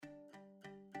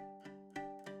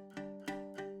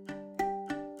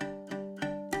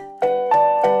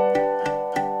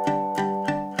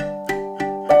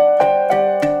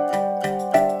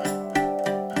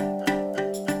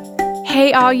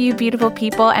Hey, all you beautiful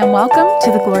people, and welcome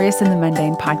to the Glorious and the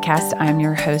Mundane podcast. I'm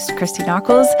your host, Christy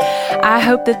Nockels. I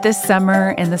hope that this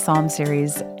summer in the Psalm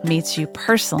series meets you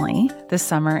personally this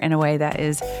summer in a way that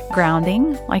is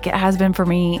grounding, like it has been for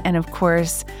me, and of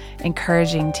course,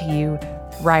 encouraging to you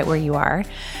right where you are.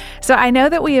 So I know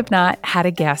that we have not had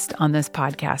a guest on this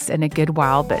podcast in a good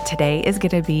while, but today is going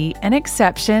to be an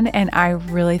exception, and I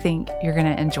really think you're going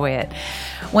to enjoy it.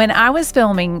 When I was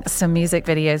filming some music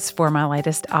videos for my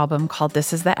latest album called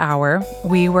This Is the Hour,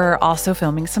 we were also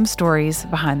filming some stories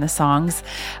behind the songs.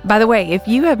 By the way, if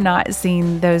you have not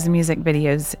seen those music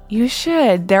videos, you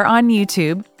should. They're on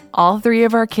YouTube. All three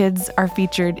of our kids are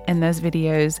featured in those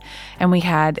videos, and we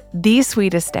had the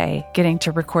sweetest day getting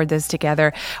to record those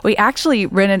together. We actually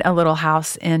rented a little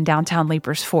house in downtown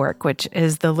Leapers Fork, which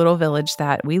is the little village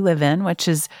that we live in, which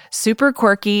is super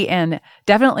quirky and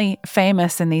definitely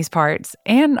famous in these parts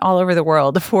and all over the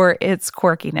world for its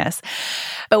quirkiness.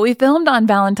 But we filmed on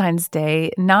Valentine's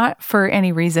Day, not for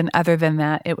any reason other than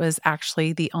that it was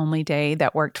actually the only day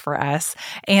that worked for us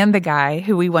and the guy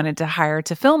who we wanted to hire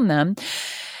to film them.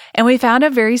 And we found a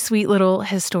very sweet little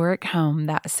historic home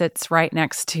that sits right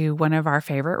next to one of our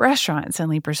favorite restaurants in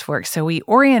Leapers Fork. So we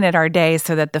oriented our day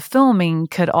so that the filming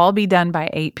could all be done by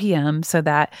 8 p.m. so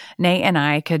that Nate and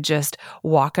I could just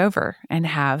walk over and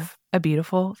have a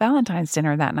beautiful Valentine's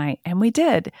dinner that night. And we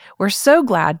did. We're so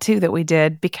glad, too, that we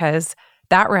did, because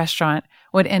that restaurant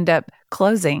would end up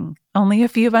closing only a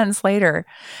few months later.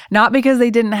 Not because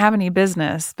they didn't have any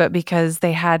business, but because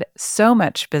they had so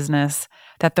much business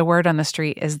that the word on the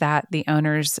street is that the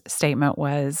owner's statement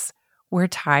was, "We're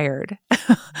tired."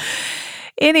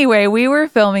 Anyway, we were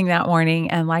filming that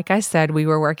morning, and like I said, we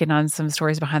were working on some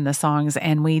stories behind the songs,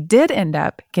 and we did end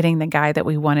up getting the guy that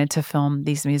we wanted to film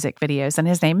these music videos, and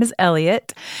his name is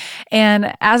Elliot.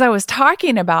 And as I was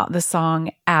talking about the song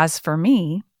As For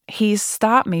Me, he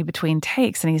stopped me between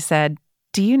takes and he said,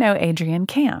 "Do you know Adrienne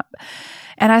Camp?"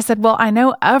 And I said, "Well, I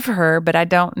know of her, but I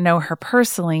don't know her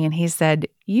personally." And he said,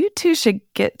 "You two should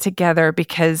get together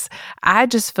because I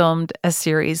just filmed a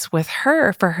series with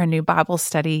her for her new Bible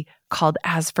study called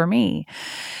As For Me."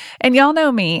 And y'all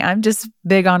know me, I'm just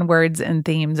big on words and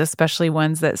themes, especially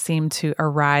ones that seem to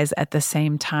arise at the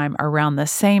same time around the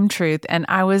same truth. And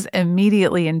I was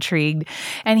immediately intrigued.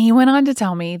 And he went on to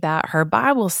tell me that her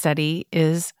Bible study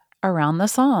is around the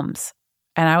Psalms.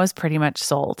 And I was pretty much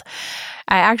sold.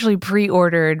 I actually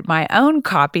pre-ordered my own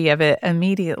copy of it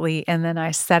immediately, and then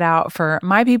I set out for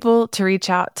my people to reach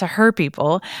out to her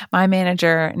people. My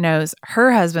manager knows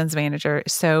her husband's manager,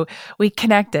 so we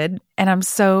connected, and I'm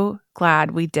so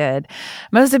glad we did.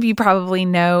 Most of you probably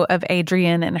know of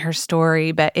Adrienne and her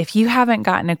story, but if you haven't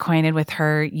gotten acquainted with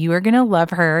her, you are going to love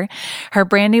her. Her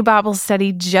brand new Bible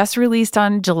study just released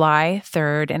on July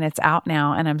 3rd, and it's out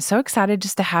now, and I'm so excited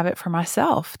just to have it for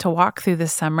myself to walk through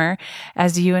this summer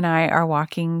as you and I are walking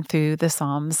through the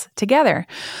Psalms together.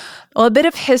 Well, a bit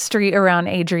of history around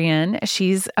Adrienne.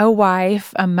 She's a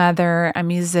wife, a mother, a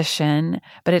musician,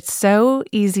 but it's so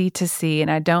easy to see, and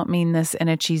I don't mean this in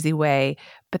a cheesy way,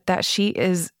 but that she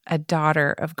is a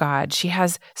daughter of God. She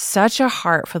has such a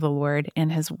heart for the Lord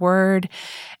and His Word,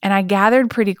 and I gathered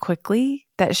pretty quickly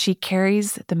that she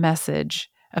carries the message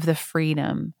of the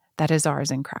freedom that is ours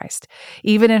in Christ.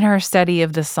 Even in her study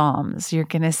of the Psalms, you're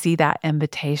going to see that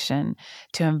invitation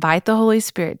to invite the Holy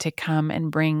Spirit to come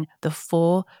and bring the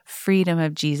full freedom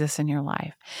of Jesus in your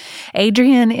life.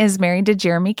 Adrienne is married to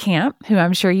Jeremy Camp, who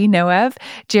I'm sure you know of.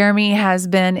 Jeremy has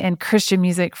been in Christian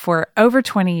music for over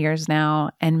 20 years now,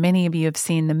 and many of you have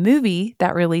seen the movie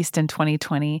that released in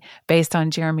 2020 based on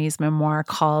Jeremy's memoir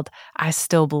called I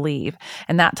Still Believe.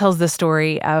 And that tells the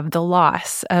story of the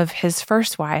loss of his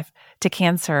first wife to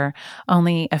cancer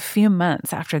only a few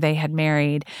months after they had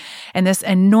married. And this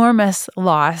enormous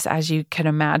loss, as you can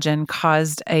imagine,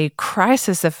 caused a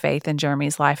crisis of faith in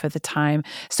Jeremy's life at the time,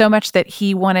 so much that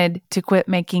he wanted to quit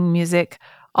making music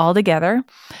altogether.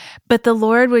 But the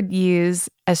Lord would use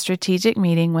a strategic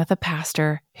meeting with a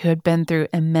pastor who had been through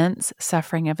immense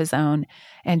suffering of his own,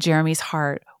 and Jeremy's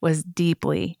heart was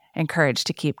deeply encouraged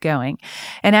to keep going.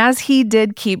 And as he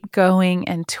did keep going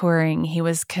and touring, he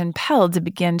was compelled to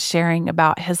begin sharing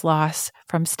about his loss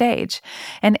from stage.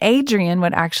 And Adrienne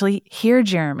would actually hear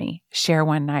Jeremy share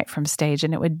one night from stage,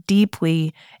 and it would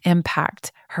deeply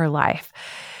impact her life.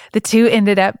 The two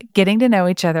ended up getting to know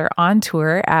each other on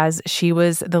tour as she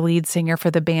was the lead singer for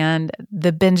the band,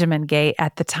 the Benjamin Gate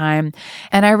at the time.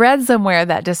 And I read somewhere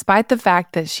that despite the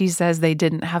fact that she says they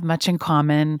didn't have much in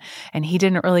common and he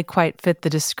didn't really quite fit the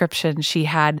description she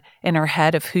had in her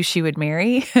head of who she would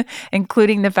marry,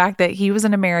 including the fact that he was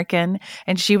an American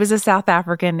and she was a South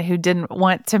African who didn't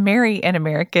want to marry an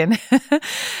American,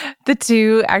 the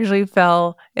two actually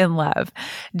fell in love.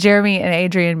 Jeremy and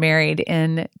Adrienne married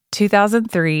in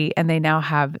 2003, and they now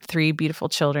have 3 beautiful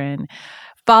children.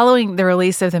 Following the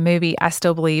release of the movie, I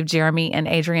Still Believe, Jeremy and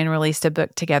Adrienne released a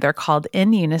book together called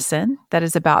In Unison that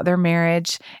is about their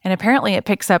marriage. And apparently it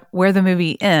picks up where the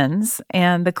movie ends.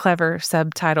 And the clever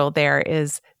subtitle there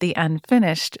is The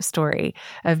Unfinished Story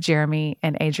of Jeremy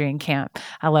and Adrienne Camp.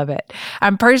 I love it.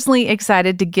 I'm personally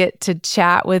excited to get to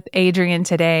chat with Adrienne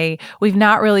today. We've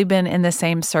not really been in the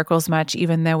same circles much,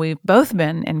 even though we've both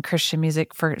been in Christian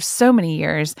music for so many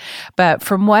years. But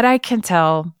from what I can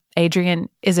tell, Adrienne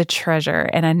is a treasure,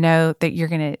 and I know that you're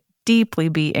going to deeply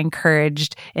be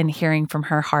encouraged in hearing from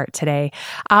her heart today.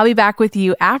 I'll be back with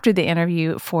you after the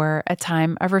interview for a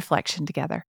time of reflection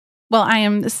together. Well, I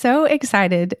am so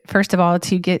excited, first of all,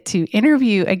 to get to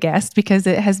interview a guest because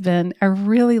it has been a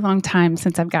really long time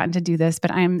since I've gotten to do this, but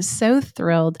I am so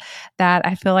thrilled that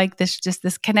I feel like this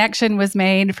connection was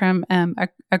made from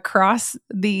across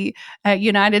the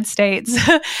United States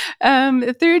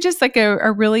through just like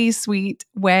a really sweet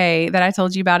way that I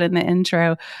told you about in the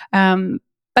intro.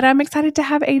 But I'm excited to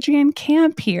have Adrienne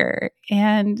Camp here.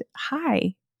 And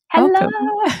hi. Hello.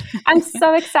 Welcome. I'm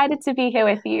so excited to be here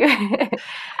with you.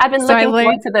 I've been looking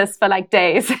forward to this for like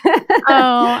days.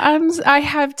 I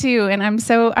have too. And I'm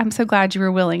so glad you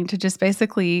were willing to just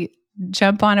basically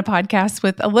jump on a podcast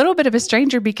with a little bit of a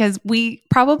stranger, because we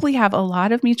probably have a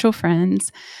lot of mutual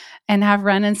friends and have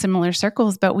run in similar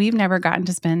circles, but we've never gotten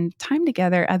to spend time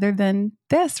together other than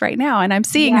this right now. And I'm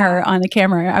seeing her on the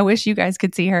camera. I wish you guys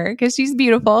could see her because she's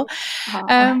beautiful.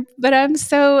 But I'm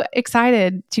so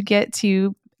excited to get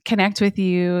to connect with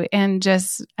you. And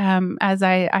just as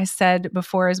I said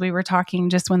before, as we were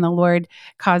talking, just when the Lord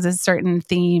causes certain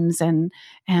themes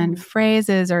and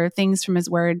phrases or things from his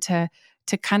word to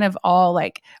kind of all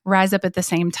like rise up at the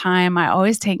same time, I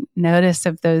always take notice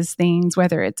of those things,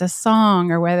 whether it's a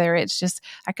song or whether it's just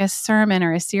like a sermon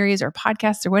or a series or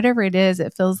podcast or whatever it is.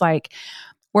 It feels like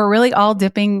we're really all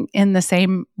dipping in the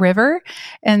same river.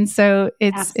 And so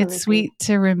it's sweet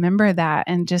to remember that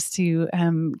and just to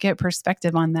get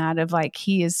perspective on that of like,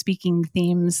 he is speaking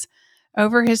themes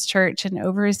over his church and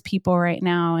over his people right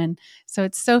now. And so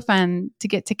it's so fun to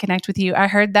get to connect with you. I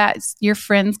heard that your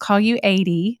friends call you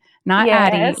Adi, not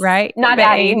Addie, right? Not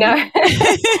Addie, no.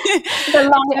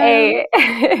 The long A.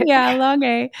 Yeah, long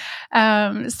A.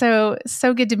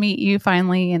 So good to meet you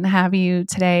finally and have you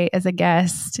today as a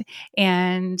guest.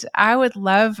 And I would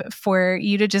love for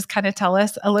you to just kind of tell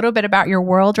us a little bit about your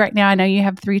world right now. I know you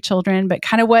have 3 children, but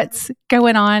kind of what's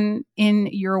going on in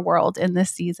your world in this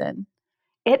season.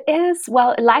 It is,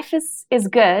 well, life is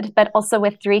good, but also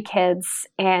with 3 kids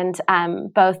and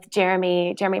both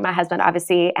Jeremy, my husband,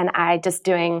 obviously, and I just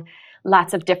doing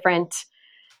lots of different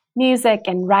music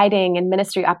and writing and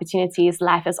ministry opportunities.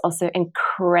 Life is also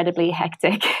incredibly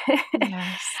hectic.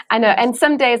 Yes. I know. And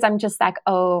some days I'm just like,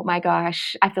 oh my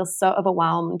gosh, I feel so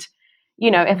overwhelmed,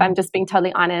 if I'm just being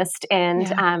totally honest.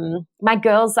 And my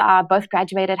girls are both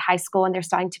graduated high school and they're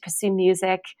starting to pursue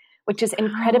music, which is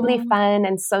incredibly fun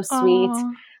and so sweet.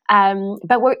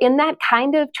 But we're in that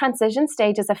kind of transition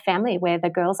stage as a family where the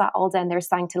girls are older and they're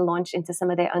starting to launch into some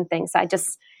of their own things. So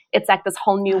it's like this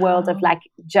whole new world of like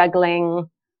juggling.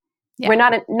 Yeah. We're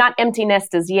not empty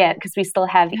nesters yet because we still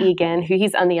have Egan, who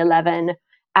he's only 11.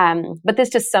 But there's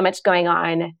just so much going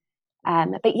on.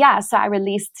 So I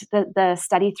released the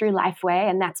study through Lifeway,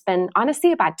 and that's been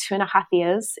honestly about 2.5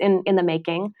 years in the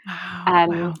making.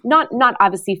 Wow. Not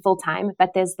obviously full time, but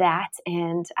there's that,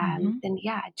 and then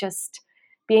just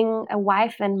being a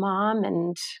wife and mom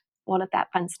and all of that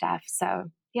fun stuff. So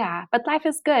but life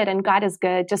is good and God is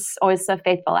good. Just always so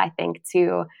faithful. I think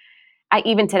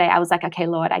even today I was like, okay,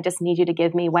 Lord, I just need you to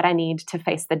give me what I need to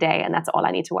face the day, and that's all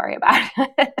I need to worry about.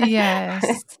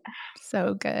 Yes.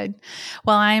 So good.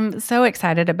 Well, I'm so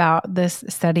excited about this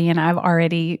study, and I've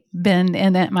already been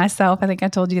in it myself. I think I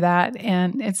told you that.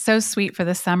 And it's so sweet for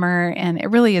the summer, and it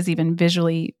really is even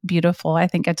visually beautiful. I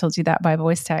think I told you that by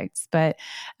voice text. But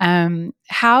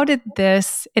how did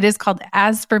this, it is called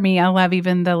As For Me, I love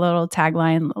even the little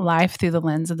tagline, Life Through the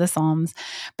Lens of the Psalms.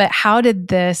 But how did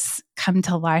this come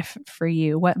to life for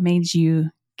you? What made you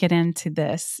get into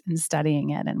this and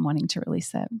studying it and wanting to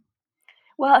release it?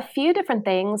 Well, a few different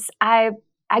things. I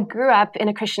I grew up in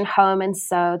a Christian home, and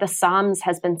so the Psalms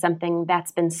has been something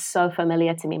that's been so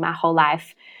familiar to me my whole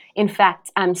life. In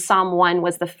fact, Psalm 1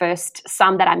 was the first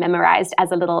psalm that I memorized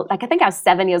as a little, like I think I was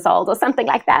 7 years old or something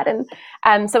like that.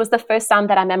 And so it was the first psalm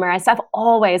that I memorized. So I've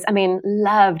always,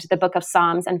 loved the book of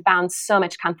Psalms and found so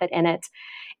much comfort in it.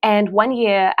 And one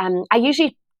year, I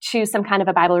usually choose some kind of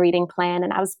a Bible reading plan.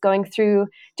 And I was going through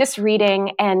just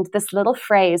reading, and this little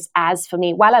phrase, "as for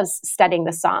me," while I was studying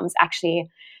the Psalms, actually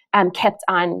kept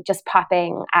on just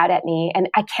popping out at me. And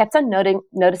I kept on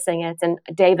noticing it. And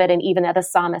David and even other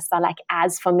psalmists are like,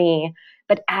 "as for me,"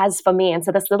 but "as for me." And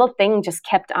so this little thing just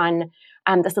kept on,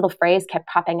 this little phrase kept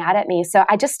popping out at me. So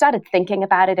I just started thinking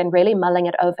about it and really mulling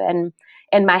it over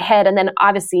in my head. And then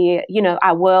obviously,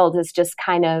 our world is just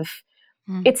kind of,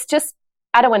 it's just,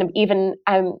 I don't want to even,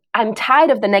 I'm tired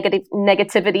of the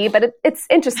negativity, but it's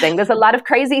interesting. There's a lot of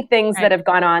crazy things that have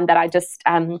gone on that I just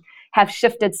have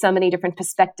shifted so many different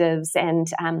perspectives. And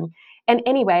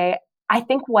anyway, I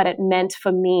think what it meant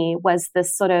for me was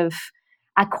this sort of,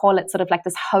 I call it sort of like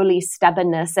this holy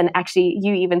stubbornness. And actually,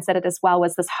 you even said it as well,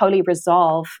 was this holy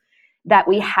resolve that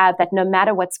we have, that no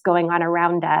matter what's going on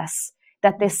around us,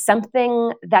 that there's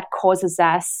something that causes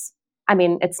us,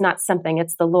 it's not something,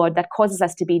 it's the Lord that causes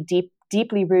us to be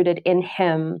deeply rooted in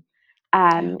Him,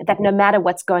 that no matter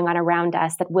what's going on around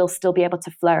us, that we'll still be able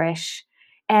to flourish,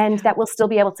 and that we'll still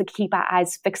be able to keep our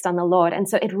eyes fixed on the Lord. And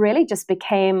so it really just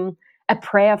became a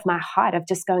prayer of my heart of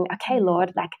just going, okay,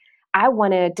 Lord, like I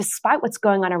want to, despite what's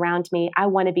going on around me, I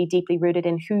want to be deeply rooted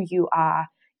in who you are,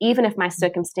 even if my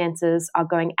circumstances are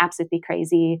going absolutely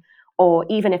crazy, or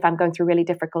even if I'm going through really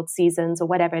difficult seasons or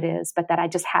whatever it is, but that I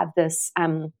just have this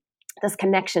this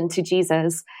connection to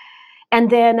Jesus. And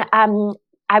then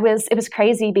it was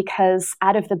crazy because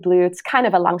out of the blue, it's kind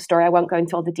of a long story, I won't go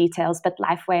into all the details, but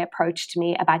Lifeway approached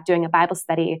me about doing a Bible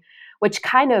study, which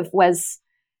kind of was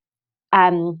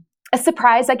a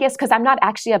surprise, I guess, because I'm not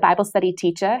actually a Bible study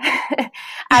teacher.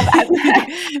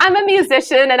 I'm a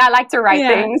musician and I like to write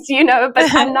things,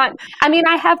 but I'm not,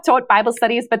 I have taught Bible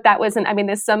studies, but that wasn't,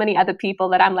 there's so many other people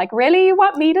that I'm like, really, you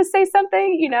want me to say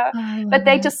something, but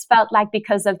they just felt like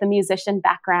because of the musician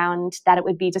background that it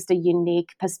would be just a unique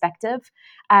perspective.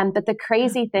 But the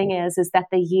crazy thing is that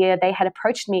the year they had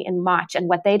approached me in March, and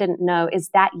what they didn't know is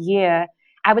that year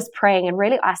I was praying and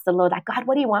really asked the Lord, like, God,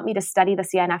 what do you want me to study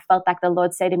this year? And I felt like the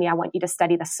Lord say to me, I want you to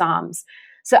study the Psalms.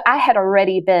 So I had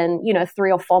already been,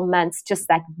 3 or 4 months just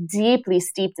like deeply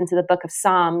steeped into the book of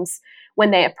Psalms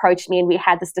when they approached me and we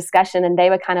had this discussion, and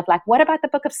they were kind of like, what about the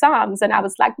book of Psalms? And I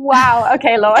was like, wow,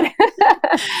 okay, Lord,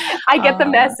 I get the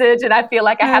message, and I feel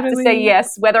like I have to say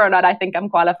yes, whether or not I think I'm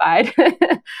qualified.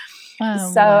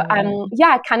 So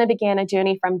I kind of began a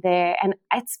journey from there, and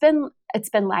it's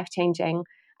been life-changing.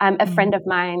 A friend of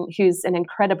mine who's an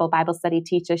incredible Bible study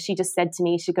teacher, she just said to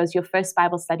me, she goes, your first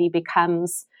Bible study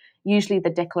becomes usually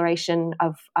the declaration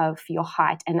of your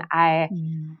heart. And I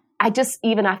just,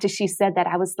 even after she said that,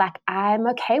 I was like, I'm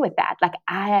okay with that. Like,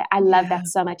 I love that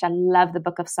so much. I love the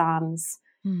book of Psalms.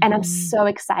 And I'm so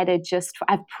excited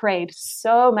I've prayed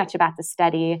so much about the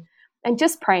study, and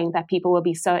just praying that people will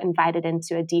be so invited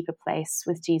into a deeper place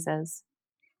with Jesus.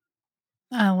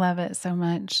 I love it so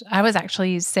much. I was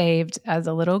actually saved as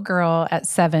a little girl at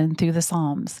 7 through the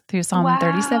Psalms, through Psalm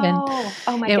 37. Oh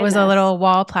my goodness. It was a little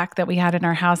wall plaque that we had in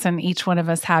our house, and each one of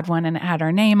us had one, and it had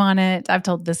our name on it. I've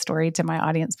told this story to my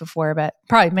audience before, but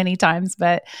probably many times,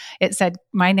 but it said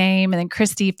my name, and then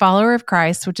Christy, follower of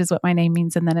Christ, which is what my name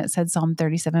means. And then it said Psalm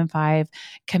 37:5,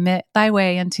 commit thy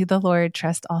way unto the Lord,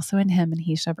 trust also in Him, and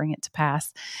He shall bring it to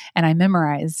pass. And I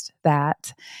memorized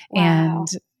that. Wow. And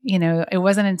it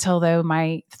wasn't until though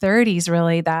my 30s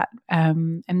really that,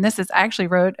 and this is, I actually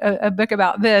wrote a book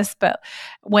about this, but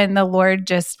when the Lord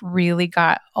just really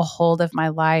got a hold of my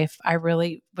life, I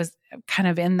really was kind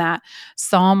of in that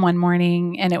Psalm one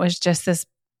morning, and it was just this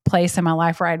place in my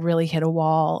life where I'd really hit a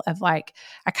wall of like,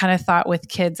 I kind of thought with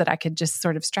kids that I could just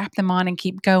sort of strap them on and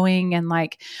keep going, and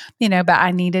like, but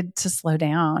I needed to slow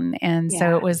down. And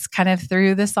so it was kind of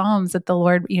through the Psalms that the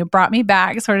Lord, brought me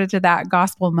back sort of to that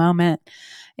gospel moment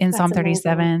in Psalm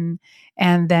 37, amazing.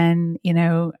 And then,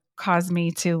 caused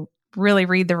me to really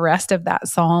read the rest of that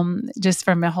Psalm just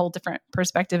from a whole different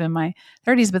perspective in my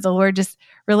 30s. But the Lord just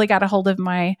really got a hold of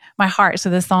my heart. So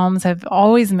the Psalms have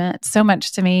always meant so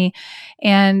much to me.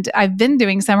 And I've been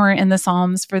doing Summer in the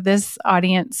Psalms for this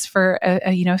audience for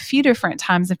a few different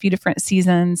times, a few different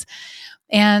seasons.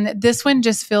 And this one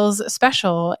just feels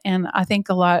special. And I think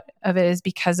a lot of it is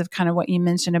because of kind of what you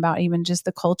mentioned about even just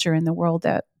the culture in the world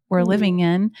that we're living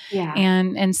in. Yeah.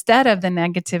 And instead of the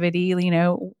negativity,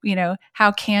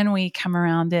 how can we come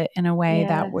around it in a way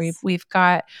that we've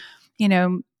got,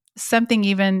 something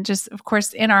even just, of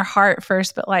course, in our heart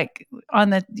first, but like on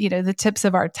the, the tips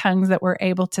of our tongues that we're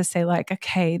able to say like,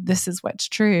 okay, this is what's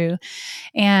true.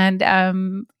 And,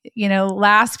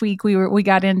 last week we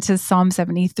got into Psalm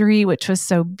 73, which was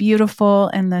so beautiful.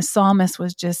 And the psalmist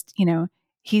was just,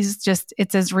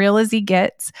 it's as real as he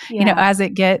gets, as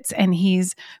it gets. And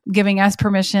he's giving us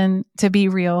permission to be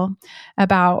real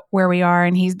about where we are.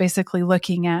 And he's basically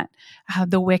looking at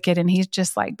the wicked. And he's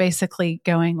just like basically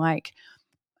going like,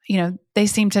 they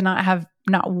seem to not have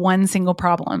not one single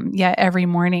problem. Yet every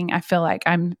morning I feel like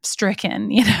I'm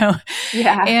stricken,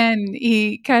 Yeah. And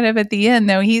he kind of at the end,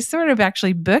 though, he sort of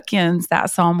actually bookends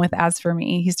that psalm with, as for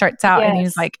me. He starts out and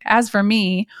he's like, as for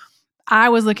me, I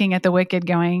was looking at the wicked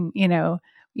going,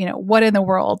 what in the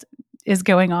world is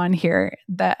going on here,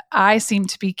 that I seem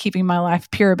to be keeping my life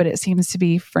pure, but it seems to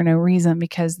be for no reason,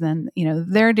 because then,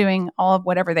 they're doing all of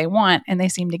whatever they want and they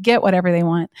seem to get whatever they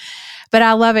want. But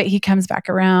I love it. He comes back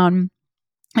around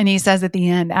and he says at the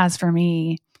end, as for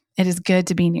me, it is good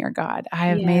to be near God. I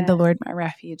have made the Lord my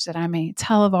refuge, that I may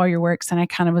tell of all your works. And I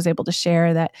kind of was able to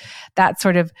share that that's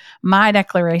sort of my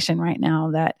declaration right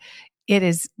now, that it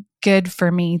is good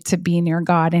for me to be near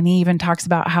God. And he even talks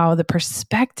about how the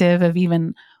perspective of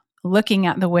even looking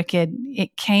at the wicked,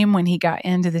 it came when he got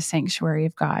into the sanctuary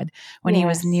of God, when he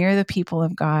was near the people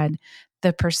of God.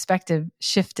 The perspective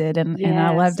shifted and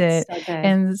I loved it. So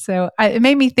and so it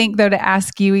made me think, though, to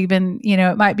ask you even,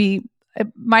 it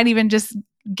might even just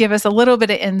give us a little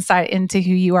bit of insight into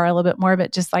who you are a little bit more,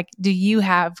 but just like, do you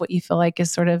have what you feel like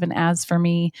is sort of an as for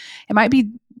me? It might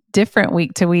be different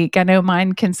week to week. I know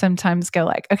mine can sometimes go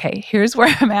like, okay, here's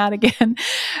where I'm at again.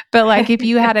 But like, if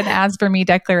you had an as for me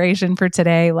declaration for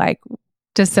today, like,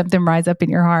 does something rise up in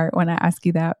your heart when I ask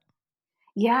you that?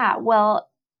 Yeah, well,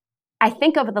 I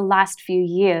think over the last few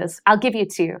years, I'll give you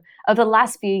two. Over the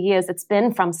last few years, it's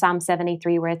been from Psalm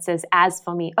 73 where it says, as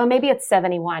for me, maybe it's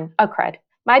 71. Oh, crud.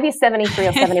 Might be 73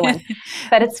 or 71.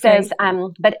 But it says,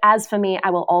 but as for me,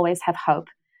 I will always have hope.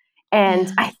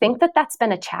 And I think that that's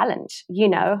been a challenge,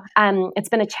 it's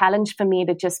been a challenge for me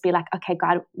to just be like, okay,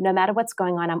 God, no matter what's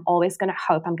going on, I'm always going to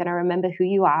hope. I'm going to remember who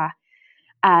you are.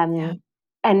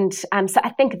 And so I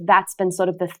think that's been sort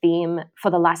of the theme for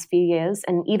the last few years.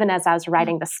 And even as I was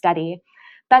writing the study,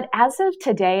 but as of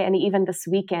today and even this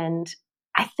weekend,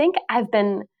 I think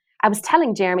I was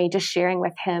telling Jeremy, just sharing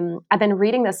with him, I've been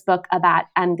reading this book about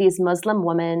these Muslim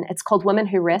women. It's called Women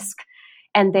Who Risk.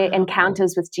 And their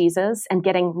encounters with Jesus and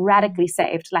getting radically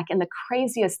saved, like in the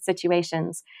craziest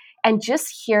situations, and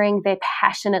just hearing their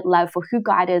passionate love for who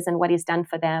God is and what he's done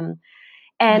for them.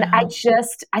 And I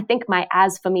think my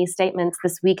as for me statements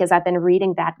this week, as I've been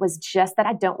reading that, was just that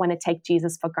I don't want to take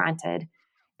Jesus for granted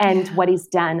and what he's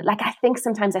done. Like, I think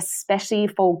sometimes, especially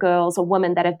for girls or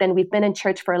women that we've been in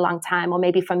church for a long time, or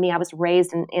maybe for me, I was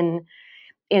raised in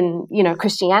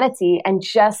Christianity, and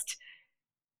just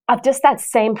that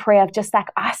same prayer of just like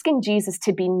asking Jesus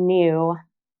to be new,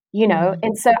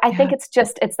 And so I think it's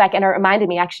like, and it reminded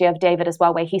me actually of David as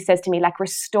well, where he says to me, like,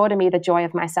 restore to me the joy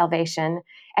of my salvation,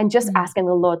 and just asking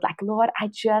the Lord, like, Lord, I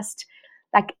just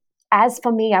like, as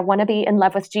for me, I want to be in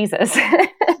love with Jesus,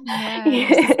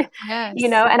 yes.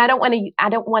 And I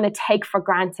don't want to take for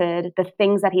granted the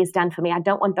things that he's done for me. I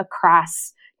don't want the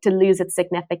cross to lose its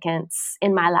significance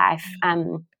in my life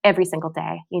every single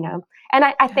day, And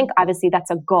I think obviously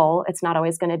that's a goal. It's not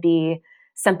always going to be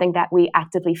something that we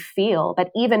actively feel. But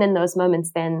even in those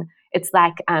moments, then it's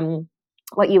like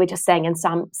what you were just saying in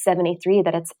Psalm 73,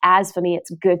 that it's, as for me, it's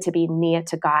good to be near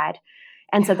to God.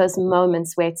 And so those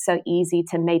moments where it's so easy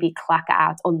to maybe clock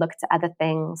out or look to other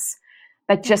things,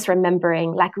 but just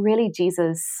remembering, like, really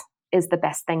Jesus is the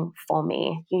best thing for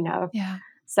me, Yeah.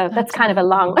 So that's kind of a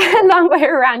long way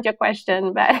around your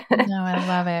question, but no, I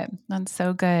love it. That's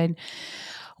so good.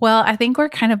 Well, I think we're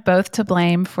kind of both to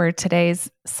blame for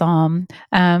today's psalm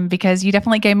because you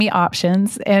definitely gave me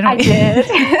options. And I did.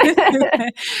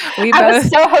 I was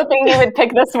so hoping you would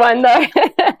pick this one, though.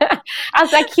 I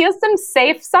was like, here's some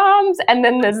safe psalms, and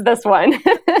then there's this one.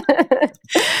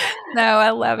 No, I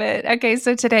love it. Okay,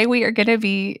 so today we are going to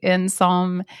be in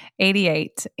Psalm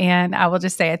 88. And I will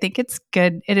just say, I think it's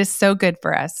good. It is so good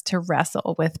for us to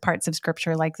wrestle with parts of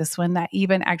scripture like this one that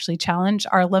even actually challenge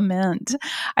our lament.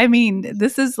 I mean,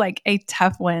 this is like a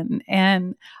tough one.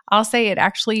 And I'll say it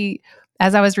actually,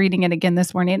 as I was reading it again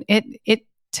this morning, it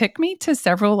took me to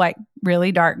several like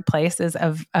really dark places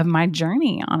of my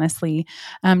journey, honestly.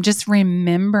 Just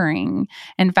remembering.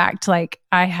 In fact, like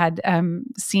I had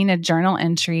seen a journal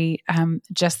entry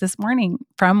just this morning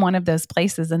from one of those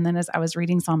places. And then as I was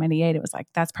reading Psalm 88, it was like,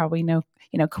 that's probably no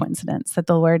coincidence that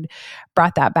the Lord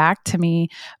brought that back to me.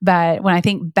 But when I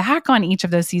think back on each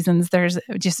of those seasons,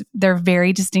 they're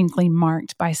very distinctly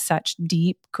marked by such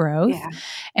deep growth. Yeah.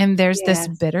 And there's this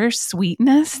bitter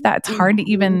sweetness that's hard to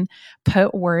even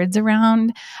put words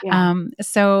around. Yeah.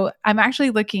 So I'm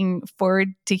actually looking forward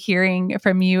to hearing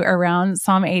from you around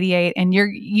Psalm 88, and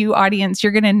you audience,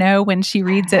 you're going to know when she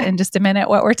reads it in just a minute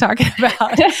what we're talking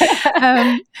about.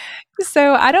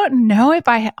 So I don't know if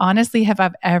I honestly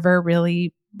I've ever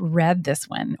really read this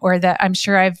one, or that I'm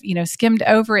sure I've, skimmed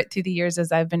over it through the years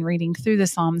as I've been reading through the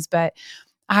Psalms, but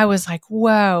I was like,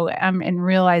 whoa, and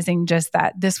realizing just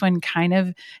that this one kind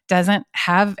of doesn't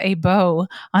have a bow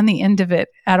on the end of it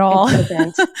at all. It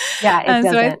doesn't. Yeah, it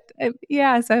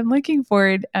doesn't. So I'm looking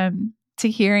forward to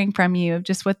hearing from you of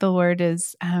just what the Lord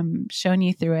has shown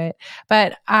you through it.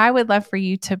 But I would love for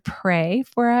you to pray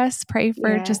for us, pray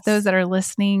for just those that are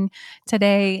listening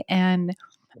today, and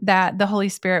that the Holy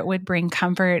Spirit would bring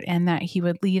comfort and that He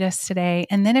would lead us today.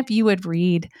 And then if you would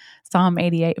read Psalm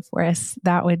 88 for us,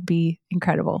 that would be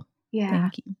incredible. Yeah.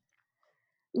 Thank you.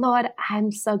 Lord,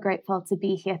 I'm so grateful to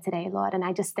be here today, Lord. And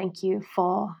I just thank you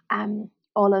for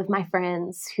all of my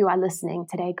friends who are listening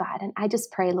today, God. And I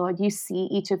just pray, Lord, you see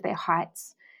each of their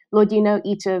hearts. Lord, you know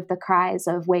each of the cries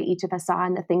of where each of us are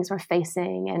and the things we're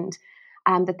facing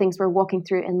and the things we're walking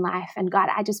through in life. And God,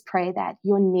 I just pray that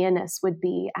your nearness would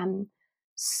be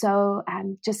so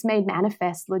just made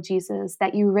manifest, Lord Jesus,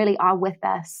 that you really are with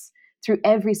us through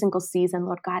every single season,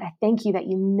 Lord God. I thank you that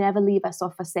you never leave us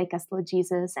or forsake us, Lord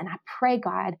Jesus. And I pray,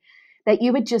 God, that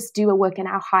you would just do a work in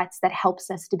our hearts that helps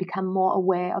us to become more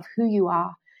aware of who you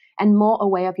are and more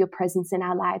aware of your presence in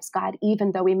our lives, God,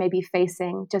 even though we may be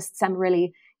facing just some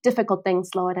really difficult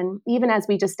things, Lord. And even as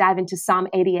we just dive into Psalm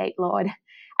 88, Lord,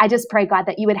 I just pray, God,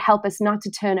 that you would help us not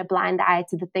to turn a blind eye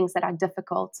to the things that are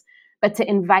difficult, but to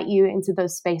invite you into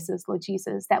those spaces, Lord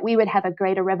Jesus, that we would have a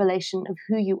greater revelation of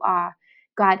who you are,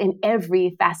 God, in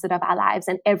every facet of our lives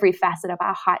and every facet of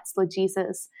our hearts, Lord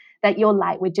Jesus, that your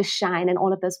light would just shine in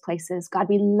all of those places. God,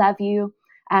 we love you.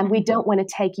 We don't want to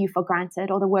take you for granted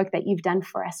or the work that you've done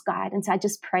for us, God. And so I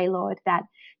just pray, Lord, that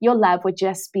your love would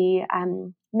just be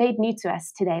made new to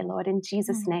us today, Lord, in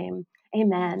Jesus' name.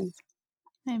 Amen.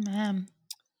 Amen.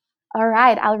 All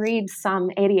right, I'll read Psalm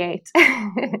 88.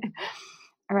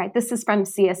 All right, this is from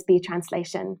CSB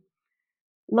translation.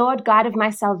 Lord God of my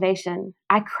salvation,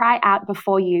 I cry out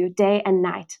before you day and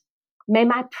night. May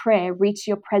my prayer reach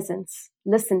your presence.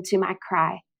 Listen to my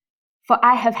cry. For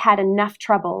I have had enough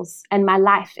troubles, and my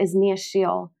life is near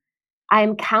Sheol. I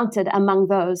am counted among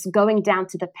those going down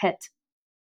to the pit.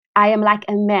 I am like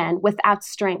a man without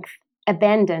strength,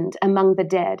 abandoned among the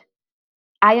dead.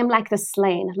 I am like the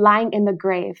slain lying in the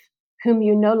grave, whom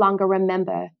you no longer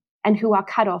remember, and who are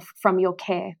cut off from your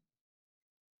care.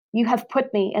 You have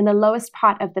put me in the lowest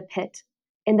part of the pit,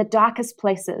 in the darkest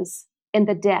places, in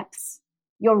the depths.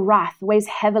 Your wrath weighs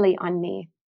heavily on me.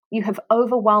 You have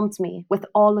overwhelmed me with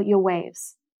all your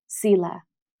waves. Selah.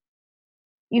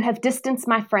 You have distanced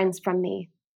my friends from me.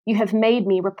 You have made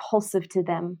me repulsive to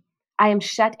them. I am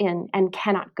shut in and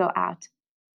cannot go out.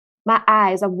 My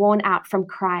eyes are worn out from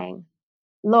crying.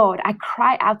 Lord, I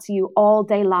cry out to you all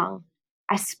day long.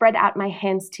 I spread out my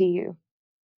hands to you.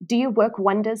 Do you work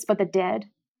wonders for the dead?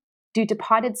 Do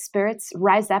departed spirits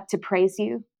rise up to praise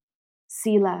you?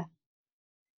 Selah.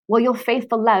 Will your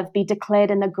faithful love be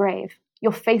declared in the grave,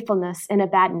 your faithfulness in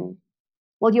Abaddon?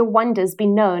 Will your wonders be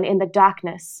known in the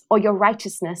darkness, or your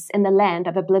righteousness in the land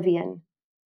of oblivion?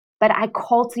 But I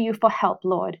call to you for help,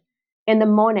 Lord. In the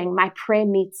morning my prayer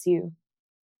meets you.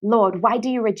 Lord, why do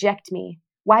you reject me?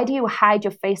 Why do you hide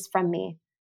your face from me?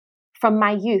 From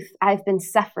my youth I have been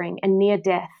suffering and near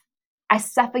death. I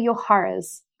suffer your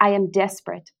horrors. I am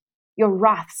desperate. Your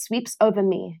wrath sweeps over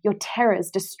me. Your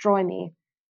terrors destroy me.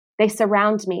 They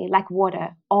surround me like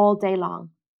water all day long.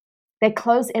 They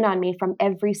close in on me from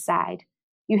every side.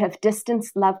 You have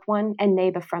distanced loved one and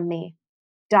neighbor from me.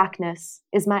 Darkness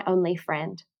is my only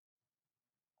friend.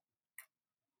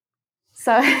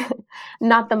 So,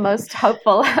 not the most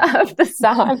hopeful of the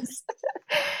Psalms.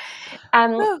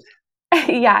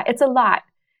 Yeah, it's a lot.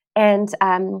 And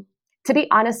to be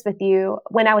honest with you,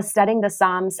 when I was studying the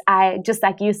Psalms, I, just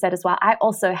like you said as well, I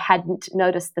also hadn't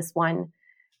noticed this one.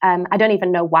 I don't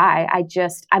even know why. I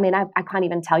can't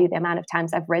even tell you the amount of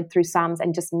times I've read through Psalms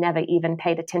and just never even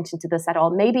paid attention to this at all.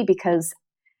 Maybe because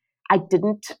I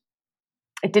didn't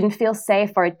it didn't feel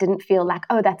safe, or it didn't feel like,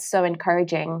 oh, that's so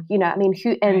encouraging. I mean,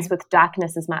 who ends with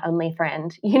darkness as my only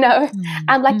friend?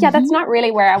 I'm like, yeah, that's not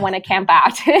really where I want to camp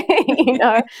out,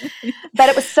 But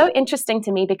it was so interesting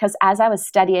to me because as I was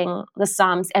studying the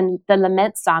Psalms and the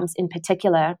lament Psalms in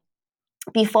particular,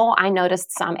 before I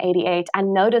noticed Psalm 88, I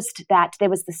noticed that there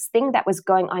was this thing that was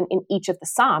going on in each of the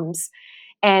Psalms.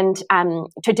 And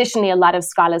traditionally, a lot of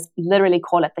scholars literally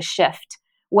call it the shift,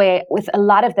 where with a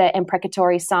lot of the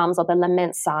imprecatory Psalms or the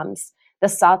lament Psalms, the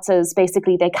psalters,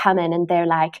 basically, they come in and they're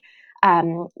like,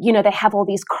 they have all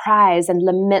these cries and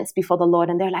laments before the Lord.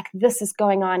 And they're like, this is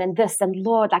going on and this, and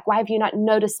Lord, like, why have you not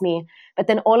noticed me? But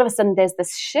then all of a sudden there's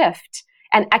this shift.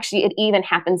 And actually, it even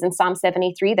happens in Psalm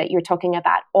 73 that you're talking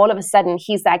about. All of a sudden,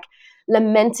 he's like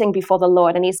lamenting before the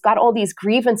Lord, and he's got all these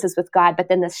grievances with God. But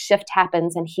then this shift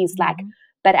happens, and he's like,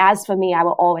 but as for me, I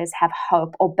will always have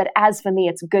hope. Or, but as for me,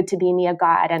 it's good to be near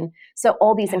God. And so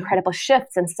all these incredible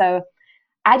shifts. And so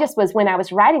when I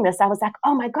was writing this, I was like,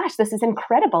 oh my gosh, this is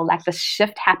incredible. Like the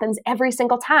shift happens every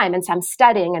single time. And so I'm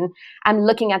studying and I'm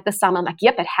looking at the Psalm. I'm like,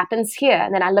 yep, it happens here.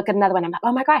 And then I look at another one. I'm like,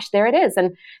 oh my gosh, there it is.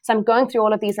 And so I'm going through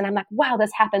all of these and I'm like, wow,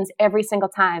 this happens every single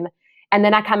time. And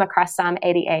then I come across Psalm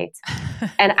 88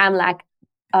 and I'm like,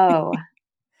 oh,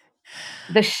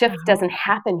 the shift doesn't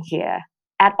happen here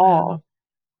at all.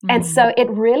 And so it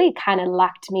really kind of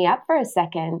locked me up for a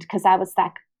second because I was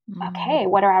like, okay,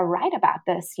 what do I write about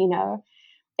this,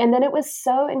 And then it was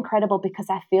so incredible because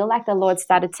I feel like the Lord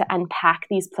started to unpack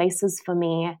these places for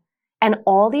me and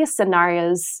all these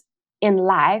scenarios in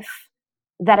life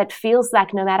that it feels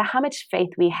like no matter how much faith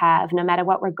we have, no matter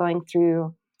what we're going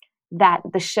through, that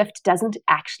the shift doesn't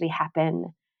actually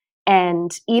happen. And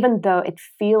even though it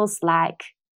feels like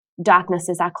darkness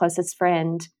is our closest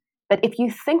friend, but if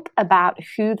you think about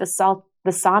who the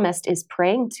psalmist is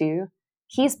praying to,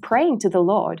 he's praying to the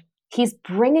Lord. He's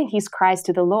bringing his cries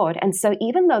to the Lord. And so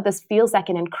even though this feels like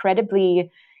an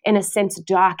incredibly, in a sense,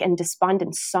 dark and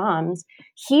despondent Psalms,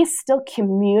 he's still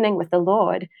communing with the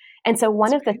Lord. And so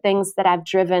one of the things that I've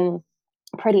driven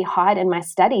pretty hard in my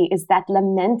study is that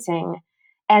lamenting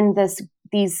and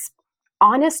these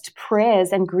honest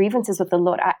prayers and grievances with the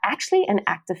Lord are actually an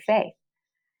act of faith.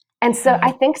 And so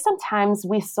I think sometimes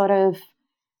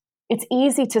it's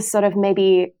easy to sort of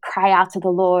maybe cry out to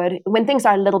the Lord when things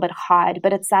are a little bit hard,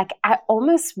 but it's like I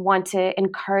almost want to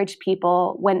encourage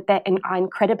people when they're in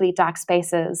incredibly dark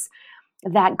spaces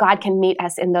that God can meet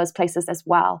us in those places as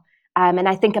well. And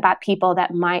I think about people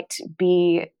that might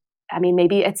be,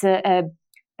 maybe it's the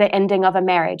ending of a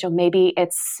marriage, or maybe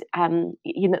it's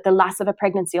the loss of a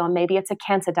pregnancy, or maybe it's a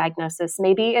cancer diagnosis,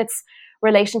 maybe it's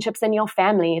relationships in your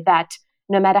family that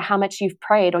no matter how much you've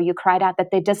prayed or you cried out, that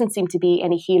there doesn't seem to be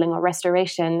any healing or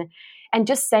restoration. And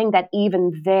just saying that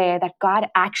even there, that God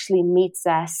actually meets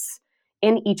us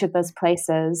in each of those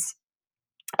places.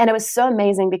 And it was so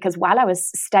amazing because while I was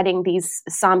studying these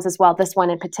Psalms as well, this one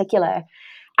in particular,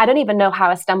 I don't even know how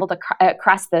I stumbled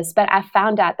across this, but I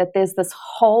found out that there's this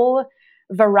whole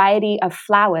variety of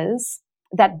flowers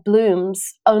that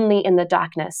blooms only in the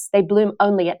darkness. They bloom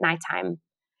only at nighttime.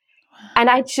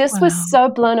 And I just was so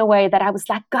blown away that I was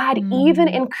like, God, even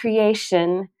in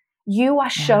creation, you are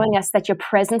showing us that your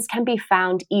presence can be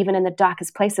found even in the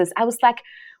darkest places. I was like,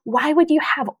 why would you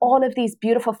have all of these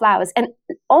beautiful flowers? And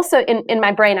also in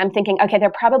my brain, I'm thinking, okay,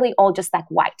 they're probably all just like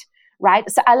white, right?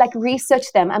 So I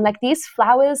researched them. I'm like, these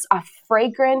flowers are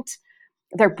fragrant.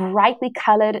 They're brightly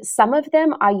colored. Some of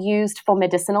them are used for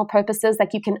medicinal purposes.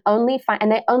 Like you can only find, and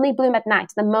they only bloom at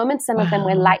night. The moment some of them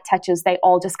where light touches, they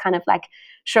all just kind of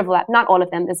shrivel up. Not all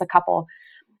of them, there's a couple.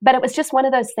 But it was just one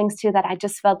of those things too that I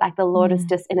just felt like the Lord was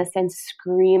just in a sense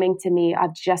screaming to me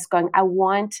of just going,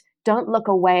 don't look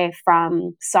away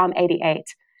from Psalm 88.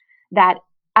 That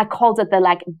I called it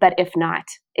but if not,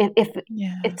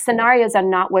 if scenarios are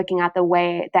not working out the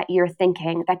way that you're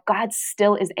thinking, that God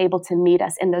still is able to meet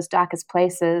us in those darkest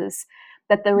places.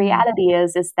 That the reality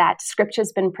is that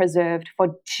Scripture's been preserved for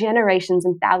generations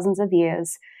and thousands of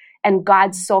years, and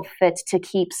God saw fit to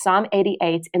keep Psalm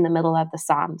 88 in the middle of the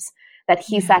Psalms. That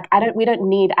he's like, I don't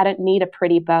need a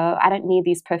pretty bow. I don't need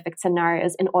these perfect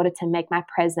scenarios in order to make my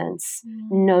presence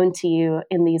known to you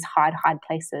in these hard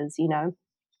places,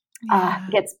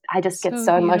 I just get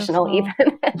so emotional even.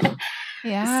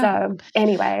 So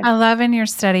anyway. I love in your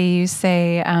study, you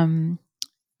say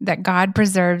that God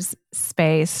preserves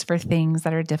space for things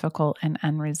that are difficult and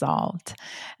unresolved.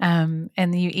 And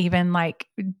you even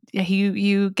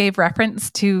you gave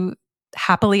reference to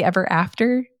happily ever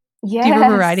after. Yes. Do you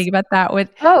remember writing about that?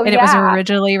 It was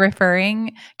originally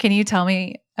referring. Can you tell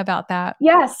me about that?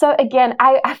 Yeah. So again,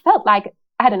 I felt like,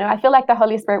 I don't know, I feel like the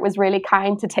Holy Spirit was really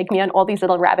kind to take me on all these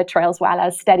little rabbit trails while I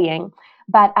was studying.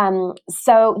 But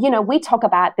so, we talk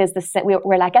about there's this,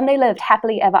 we're like, and they lived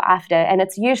happily ever after. And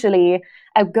it's usually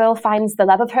a girl finds the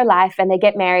love of her life and they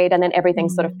get married and then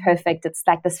everything's sort of perfect. It's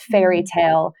like this fairy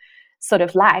tale sort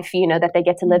of life, that they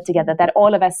get to live together, that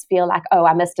all of us feel like, oh,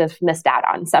 I must have missed out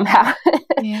on somehow.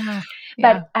 Yeah.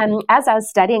 But as I was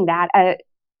studying that,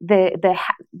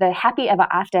 the happy ever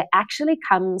after actually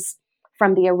comes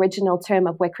from the original term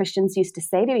of where Christians used to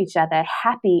say to each other,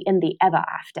 happy in the ever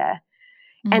after.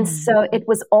 And so it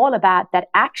was all about that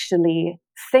actually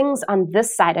things on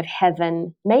this side of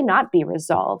heaven may not be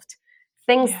resolved.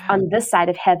 Things on this side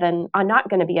of heaven are not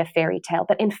going to be a fairy tale.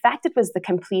 But in fact, it was the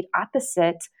complete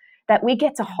opposite, that we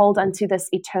get to hold onto this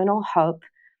eternal hope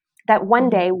that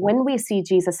one day when we see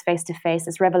Jesus face to face,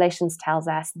 as Revelations tells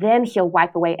us, then he'll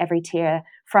wipe away every tear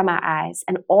from our eyes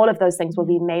and all of those things will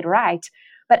be made right.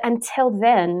 But until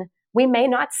then, we may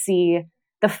not see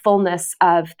the fullness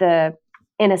of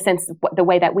in a sense, the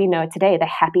way that we know it today, the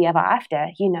happy ever after,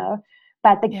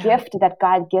 But the gift that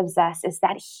God gives us is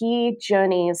that he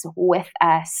journeys with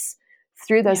us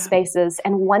through those spaces.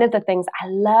 And one of the things I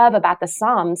love about the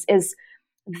Psalms is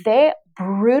their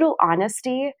brutal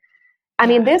honesty. I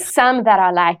mean, there's some that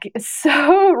are like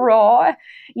so raw,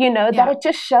 that it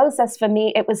just shows us, for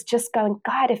me, it was just going,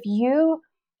 God,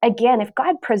 if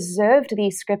God preserved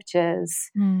these scriptures,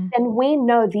 then we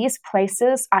know these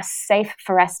places are safe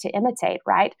for us to imitate,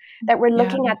 right? That we're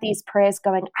looking at these prayers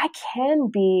going, I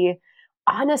can be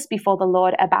honest before the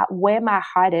Lord about where my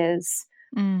heart is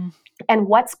and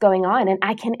what's going on. And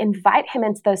I can invite him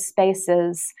into those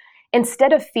spaces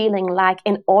instead of feeling like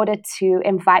in order to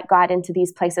invite God into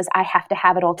these places, I have to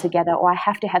have it all together, or I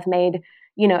have to have made,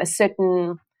 a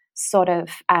certain sort of,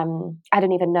 I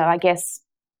don't even know,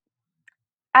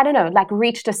 like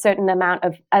reached a certain amount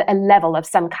of a level of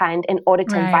some kind in order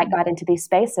to invite God into these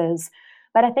spaces.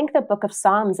 But I think the book of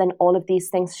Psalms and all of these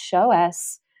things show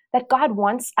us that God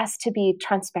wants us to be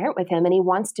transparent with him, and he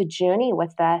wants to journey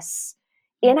with us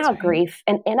in our grief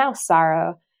and in our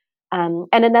sorrow. And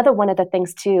another one of the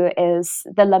things too is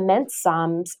the lament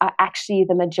Psalms are actually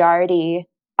the majority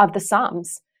of the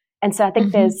Psalms. And so I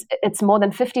think it's more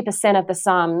than 50% of the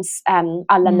Psalms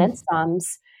are lament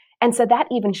Psalms. And so that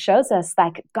even shows us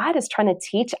like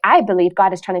I believe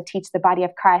God is trying to teach the body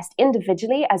of Christ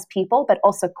individually as people, but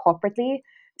also corporately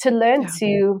to learn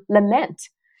to lament.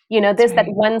 There's that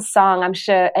one song, I'm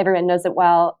sure everyone knows it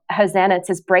well, Hosanna, it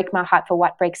says, break my heart for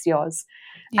what breaks yours.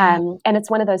 Yeah. And it's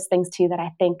one of those things too that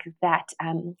I think that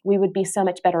we would be so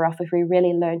much better off if we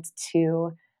really learned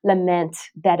to lament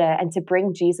better and to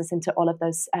bring Jesus into all of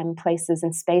those places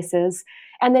and spaces.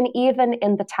 And then even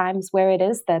in the times where it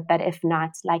is but if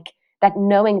not, like that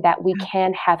knowing that we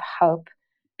can have hope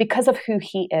because of who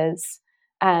he is.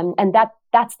 And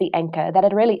that's the anchor, that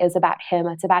it really is about him.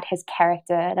 It's about his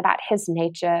character and about his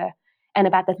nature and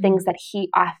about the things that he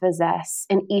offers us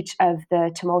in each of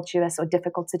the tumultuous or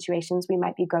difficult situations we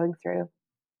might be going through.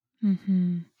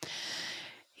 Mm-hmm.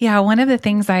 Yeah, one of the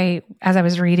things as I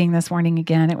was reading this morning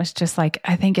again, it was just like,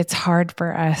 I think it's hard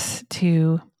for us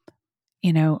to,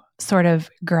 sort of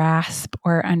grasp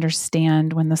or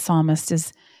understand when the psalmist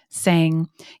is saying,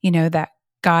 that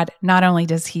God, not only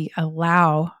does he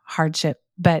allow hardship,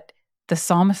 but the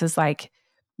psalmist is like,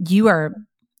 you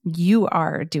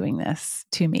are doing this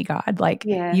to me, God. Like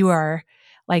you are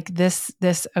like this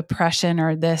oppression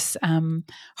or this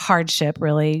hardship,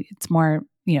 really, it's more,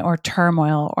 or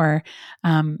turmoil or,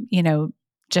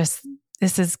 just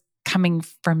this is coming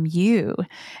from you.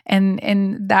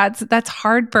 And that's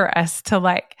hard for us to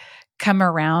like come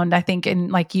around. I think,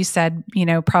 and like you said,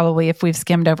 probably if we've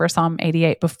skimmed over Psalm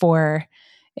 88 before,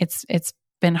 it's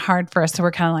been hard for us. So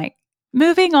we're kind of like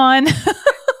moving on.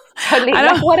 Totally.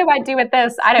 What do I do with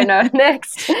this? I don't know.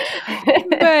 Next.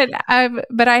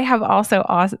 But I have also,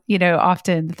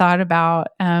 often thought about,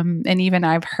 and even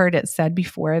I've heard it said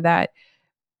before that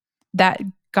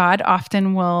God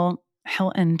often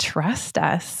he'll entrust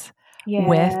us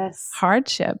with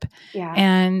hardship,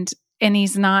 and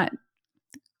he's not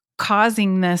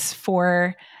causing this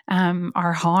for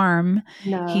our harm.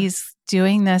 No. He's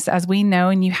doing this, as we know,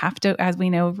 and you have to, as we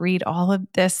know, read all of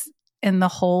this in the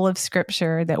whole of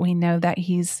Scripture, that we know that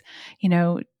he's,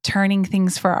 turning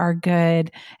things for our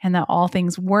good, and that all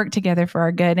things work together for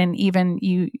our good. And even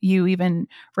you even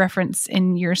reference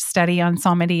in your study on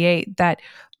Psalm 88 that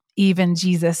even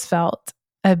Jesus felt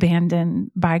abandoned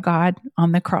by God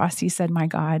on the cross. He said, my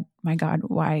God,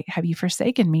 why have you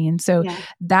forsaken me?" And so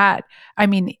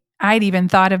I'd even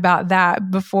thought about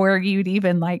that before you'd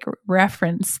even like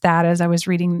reference that as I was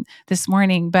reading this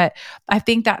morning. But I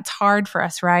think that's hard for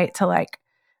us, right? To like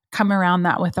come around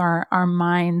that with our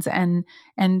minds and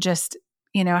just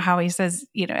how he says,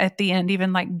 at the end,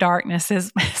 even like darkness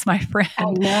is my friend.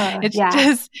 I know.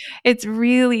 It's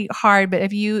really hard. But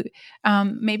if you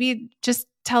maybe just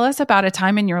tell us about a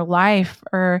time in your life,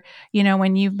 or,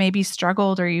 when you've maybe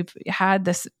struggled or you've had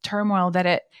this turmoil that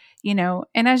it,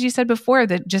 and as you said before,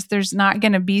 that just, there's not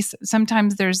going to be,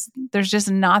 sometimes there's just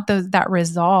not that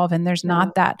resolve, and there's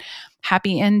not that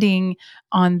happy ending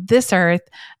on this earth.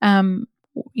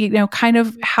 Kind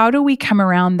of how do we come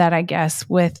around that, I guess,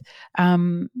 with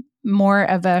more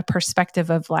of a perspective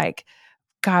of like,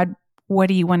 God, what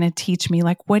do you want to teach me?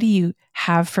 Like, what do you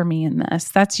have for me in this?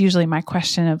 That's usually my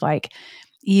question of like,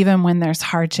 even when there's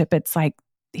hardship, it's like,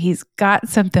 he's got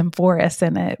something for us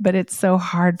in it, but it's so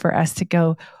hard for us to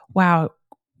go, wow,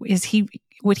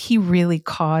 would he really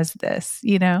cause this,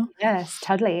 Yes,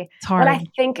 totally. It's hard. Well, I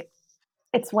think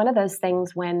it's one of those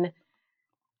things when,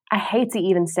 I hate to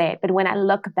even say it, but when I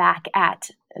look back at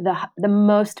the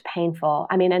most painful,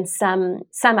 I mean, and some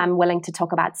I'm willing to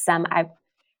talk about, some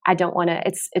I don't want to,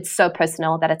 it's so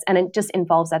personal that and it just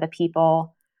involves other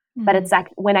people. But it's like,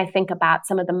 when I think about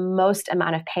some of the most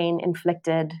amount of pain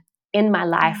inflicted in my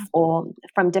life or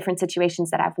from different situations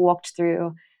that I've walked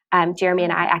through, Jeremy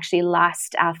and I actually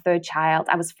lost our third child.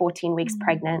 I was 14 weeks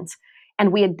pregnant.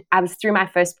 And I was through my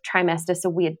first trimester, so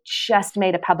we had just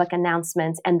made a public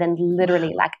announcement. And then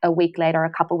literally like a week later, a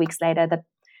couple weeks later,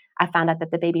 I found out that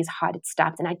the baby's heart had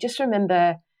stopped. And I just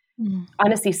remember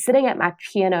honestly sitting at my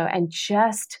piano and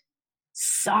just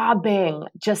sobbing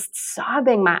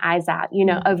my eyes out,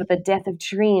 over the death of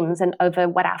dreams and over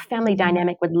what our family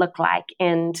dynamic would look like.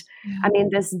 And I mean,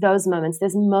 there's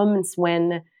moments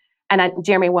when, and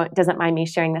Jeremy doesn't mind me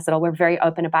sharing this at all, we're very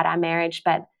open about our marriage,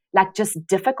 but like just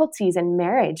difficulties in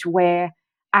marriage where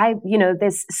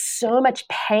there's so much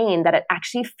pain that it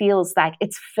actually feels like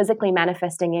it's physically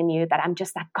manifesting in you, that I'm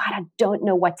just like, God, I don't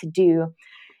know what to do.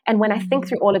 And when I think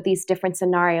through all of these different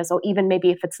scenarios, or even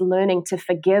maybe if it's learning to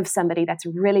forgive somebody that's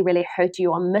really, really hurt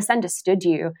you or misunderstood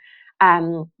you,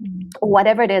 or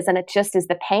whatever it is, and it just is,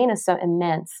 the pain is so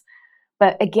immense.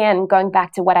 But again, going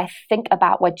back to what I think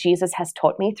about what Jesus has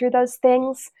taught me through those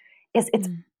things, is it's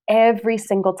every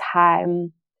single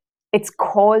time it's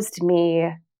caused me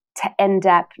to end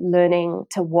up learning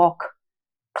to walk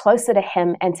closer to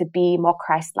him and to be more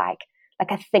Christ-like.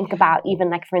 Like I think about even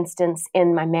like, for instance,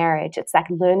 in my marriage, it's like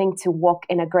learning to walk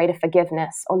in a greater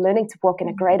forgiveness, or learning to walk in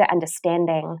a greater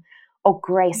understanding, or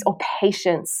grace, or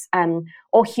patience,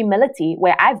 or humility,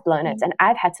 where I've blown it and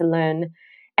I've had to learn.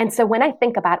 And so when I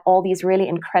think about all these really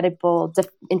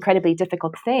incredibly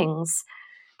difficult things,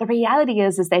 the reality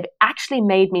is they've actually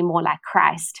made me more like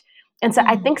Christ. And so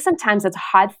I think sometimes it's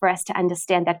hard for us to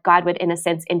understand that God would, in a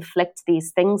sense, inflict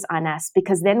these things on us,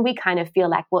 because then we kind of feel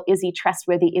like, well, is he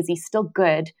trustworthy? Is he still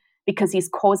good because he's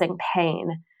causing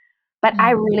pain? But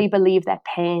I really believe that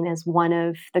pain is one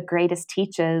of the greatest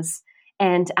teachers.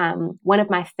 And one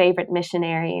of my favorite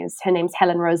missionaries, her name's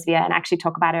Helen Roseveare, and I actually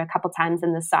talk about her a couple times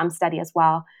in the Psalm study as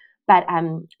well. But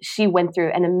she went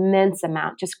through an immense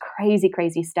amount, just crazy,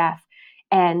 crazy stuff.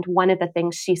 And one of the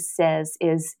things she says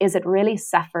is it really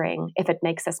suffering if it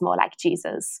makes us more like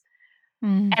Jesus?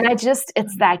 And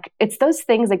it's like, it's those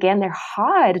things, again, they're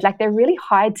hard. Like they're really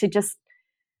hard to just,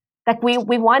 like we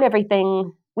want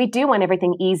everything, we do want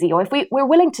everything easy, or if we're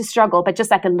willing to struggle, but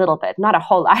just like a little bit, not a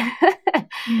whole lot.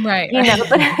 Right.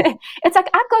 But it's like,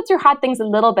 I go through hard things a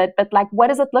little bit, but like, what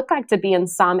does it look like to be in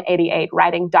Psalm 88,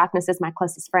 writing darkness is my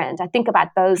closest friend? I think about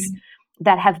those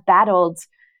that have battled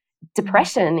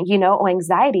depression, or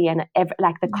anxiety, and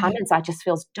like the comments, I just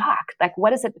feels dark. Like,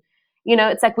 what is it?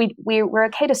 It's like we're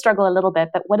okay to struggle a little bit,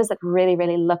 but what does it really,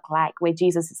 really look like where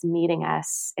Jesus is meeting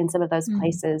us in some of those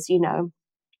places,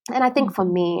 And I think for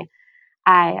me,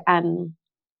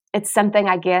 it's something,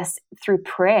 I guess, through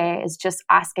prayer is just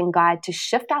asking God to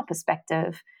shift our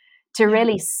perspective, to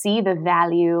really see the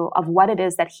value of what it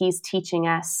is that he's teaching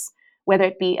us, whether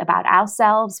it be about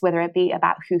ourselves, whether it be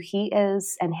about who he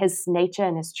is and his nature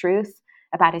and his truth,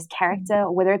 about his character,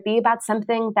 or whether it be about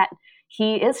something that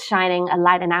he is shining a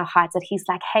light in our hearts, that he's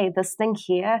like, hey, this thing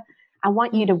here, I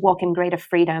want you to walk in greater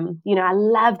freedom. I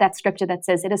love that scripture that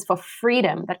says it is for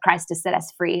freedom that Christ has set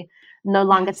us free, no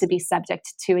longer to be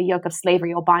subject to a yoke of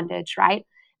slavery or bondage, right?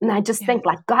 And I just think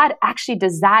like God actually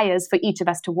desires for each of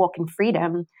us to walk in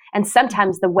freedom. And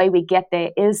sometimes the way we get there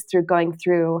is through going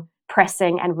through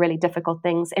pressing and really difficult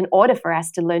things in order for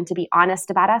us to learn to be honest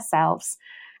about ourselves,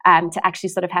 to actually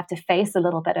sort of have to face a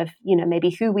little bit of,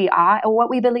 maybe who we are or what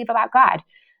we believe about God.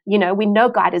 We know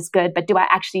God is good, but do I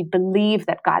actually believe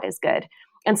that God is good?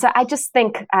 And so I just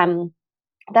think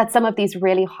that some of these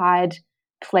really hard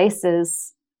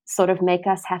places sort of make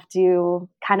us have to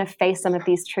kind of face some of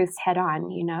these truths head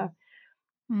on,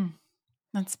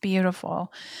 That's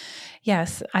beautiful.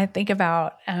 Yes, I think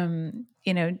about,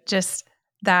 just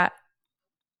that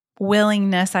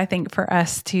willingness, I think, for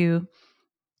us to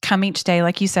come each day,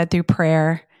 like you said, through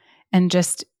prayer and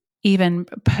just even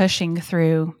pushing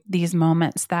through these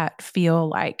moments that feel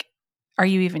like, are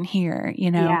you even here?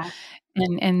 Yeah.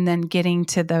 And then getting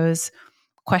to those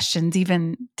questions,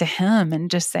 even to him, and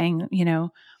just saying,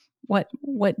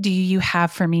 what do you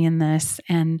have for me in this?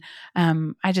 And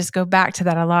I just go back to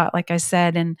that a lot, like I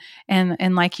said,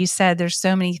 and like you said, there's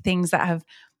so many things that have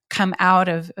come out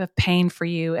of pain for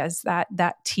you as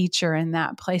that teacher and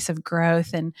that place of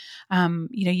growth. And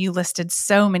you listed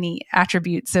so many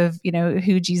attributes of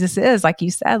who Jesus is, like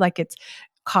you said, like it's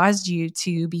caused you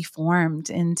to be formed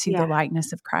into the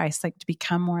likeness of Christ, like to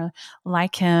become more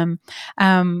like him.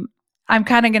 I'm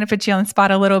kind of going to put you on the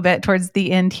spot a little bit towards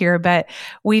the end here, but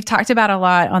we've talked about a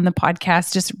lot on the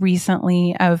podcast just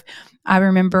recently I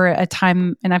remember a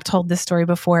time, and I've told this story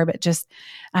before, but just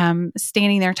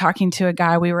standing there talking to a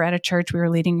guy. We were at a church, we were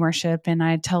leading worship, and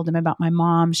I told him about my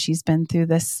mom. She's been through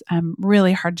this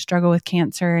really hard struggle with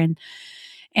cancer,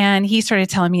 and he started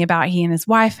telling me about he and his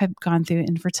wife had gone through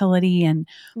infertility. And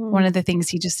one of the things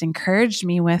he just encouraged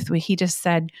me with, he just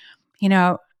said,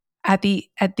 at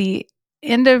the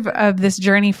end of this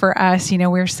journey for us,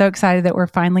 we're so excited that we're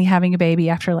finally having a baby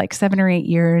after like 7 or 8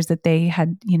 years that they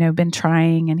had, been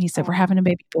trying. And he said, we're having a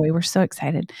baby boy. We're so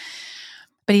excited.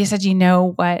 But he said,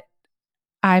 what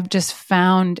I've just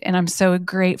found, and I'm so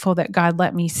grateful that God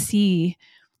let me see,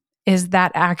 is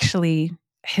that actually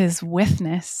his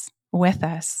witness with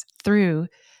us through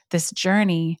this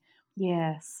journey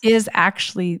is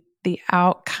actually the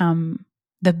outcome,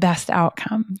 the best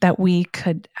outcome that we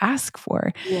could ask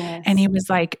for. Yes. And he was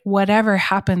like, whatever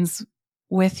happens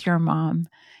with your mom,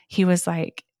 he was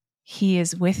like, he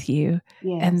is with you.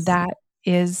 Yes. And that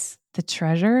is the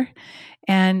treasure.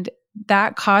 And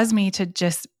that caused me to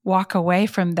just walk away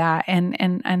from that.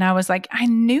 And I was like, I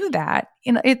knew that.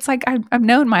 It's like I've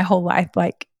known my whole life,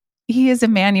 like he is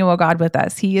Emmanuel, God with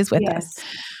us. He is with us.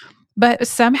 But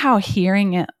somehow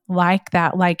hearing it like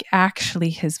that, like actually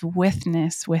his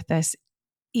witness with us,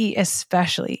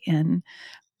 especially in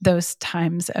those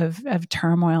times of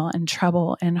turmoil and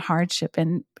trouble and hardship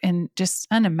and just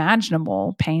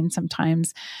unimaginable pain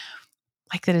sometimes,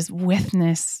 like that his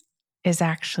witness is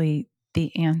actually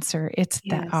the answer. It's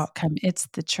the outcome. It's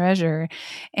the treasure.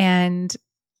 And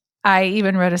I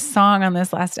even wrote a song on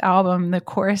this last album. The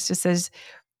chorus just says,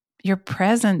 your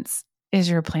presence is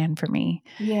your plan for me.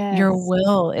 Yes. Your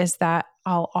will is that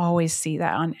I'll always see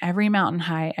that on every mountain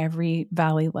high, every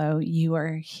valley low, you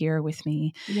are here with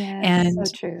me. Yes, and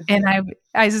so true. And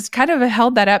I just kind of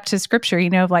held that up to scripture,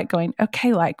 like going,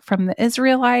 okay, like from the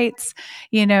Israelites,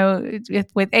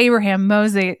 with Abraham,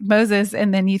 Moses,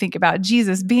 and then you think about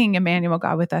Jesus being Emmanuel,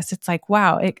 God with us. It's like,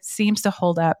 wow, it seems to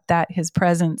hold up that his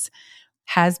presence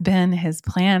has been his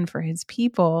plan for his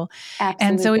people. Absolutely.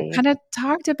 And so we kind of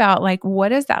talked about like, what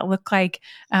does that look like?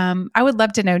 I would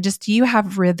love to know, just, do you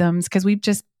have rhythms? Because we've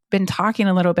just been talking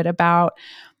a little bit about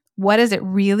what does it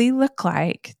really look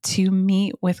like to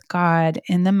meet with God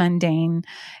in the mundane?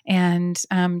 And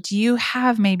do you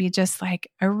have maybe just like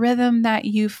a rhythm that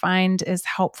you find is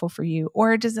helpful for you?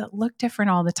 Or does it look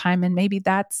different all the time? And maybe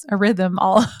that's a rhythm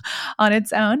all on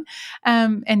its own,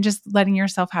 and just letting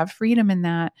yourself have freedom in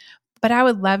that. But I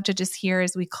would love to just hear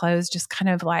as we close, just kind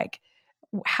of like,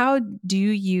 how do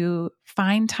you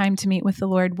find time to meet with the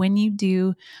Lord? When you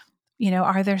do,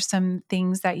 are there some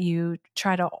things that you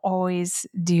try to always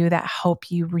do that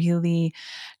help you really,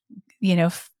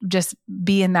 just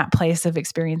be in that place of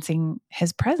experiencing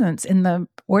his presence in the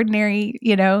ordinary,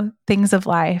 things of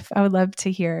life? I would love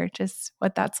to hear just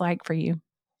what that's like for you.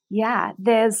 Yeah,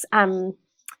 there's, I'm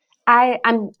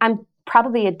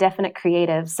probably a definite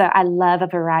creative, so I love a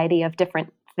variety of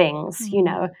different things.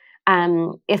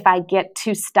 If I get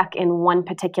too stuck in one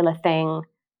particular thing,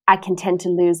 I can tend to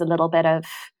lose a little bit of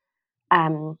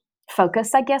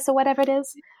focus, I guess, or whatever it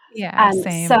is. Yeah,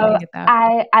 same. So I get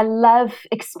that. I love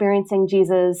experiencing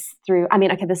Jesus through,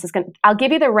 okay, I'll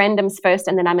give you the randoms first,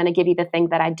 and then I'm going to give you the thing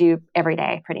that I do every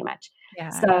day, pretty much. Yeah.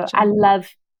 So Gotcha. I love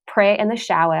prayer in the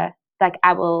shower. Like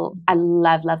I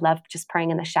love just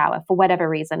praying in the shower for whatever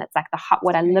reason. It's like the hot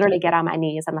water, I literally get on my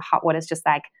knees and the hot water is just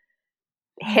like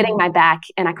hitting my back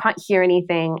and I can't hear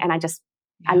anything. And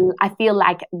I feel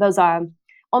like those are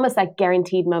almost like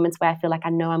guaranteed moments where I feel like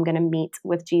I know I'm going to meet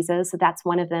with Jesus. So that's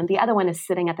one of them. The other one is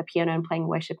sitting at the piano and playing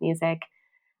worship music.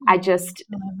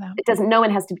 No one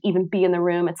has to even be in the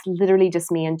room. It's literally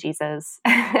just me and Jesus.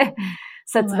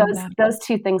 So it's those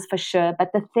two things for sure. But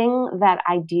the thing that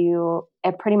I do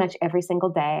pretty much every single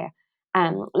day,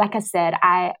 like I said,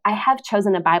 I have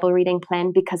chosen a Bible reading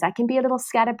plan because I can be a little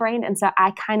scatterbrained. And so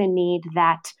I kind of need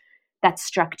that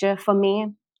structure for me.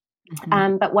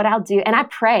 Mm-hmm. But what I'll do, and I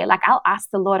pray, like I'll ask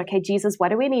the Lord, okay, Jesus,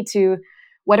 what are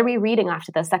we reading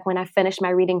after this? Like when I finish my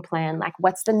reading plan, like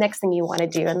what's the next thing you want to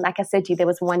do? And like I said to you, there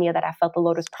was one year that I felt the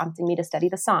Lord was prompting me to study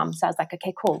the Psalms. So I was like,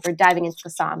 okay, cool. We're diving into the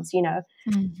Psalms,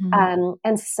 Mm-hmm.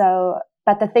 And so,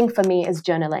 but the thing for me is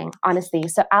journaling, honestly.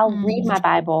 So I'll read my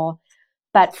Bible,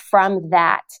 but from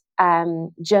that,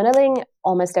 journaling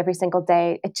almost every single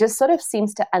day, it just sort of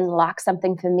seems to unlock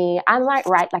something for me. I might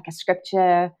write like a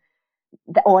scripture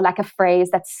or like a phrase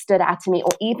that stood out to me,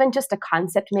 or even just a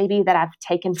concept maybe that I've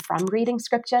taken from reading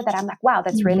scripture that I'm like, wow,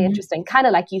 that's really Mm-hmm. interesting. Kind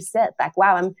of like you said, like,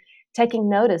 wow, I'm taking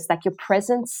notice, like your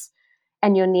presence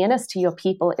and your nearness to your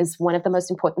people is one of the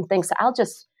most important things. So I'll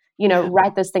just,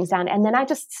 write those things down. And then I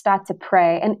just start to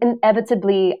pray. And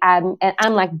inevitably, I'm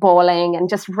like bawling and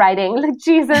just writing, like,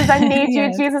 Jesus, I need you.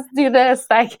 Yes. Jesus, do this.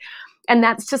 Like, and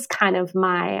that's just kind of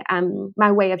my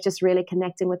way of just really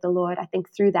connecting with the Lord, I think,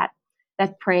 through that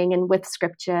praying and with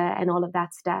scripture and all of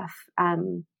that stuff.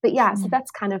 But yeah, so that's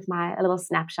kind of a little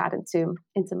snapshot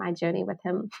into my journey with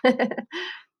him.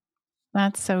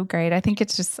 That's so great. I think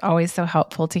it's just always so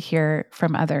helpful to hear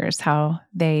from others how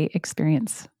they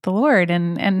experience the Lord.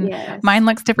 And Yes. mine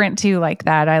looks different too, like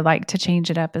that. I like to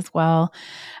change it up as well.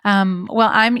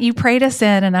 You prayed us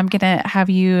in, and I'm going to have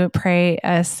you pray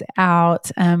us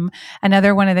out.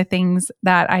 Another one of the things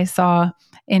that I saw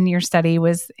in your study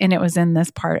was in this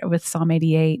part with Psalm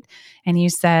 88. And you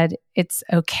said, it's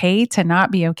okay to not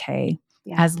be okay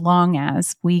as long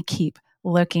as we keep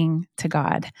looking to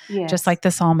God, just like the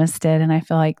psalmist did. And I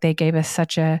feel like they gave us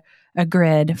such a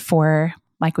grid for,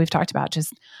 like we've talked about,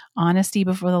 just honesty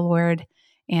before the Lord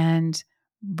and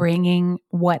bringing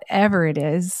whatever it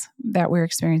is that we're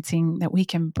experiencing, that we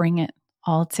can bring it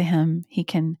all to Him. He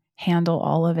can handle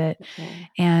all of it.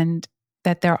 And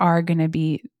that there are going to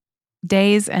be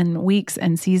days and weeks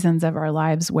and seasons of our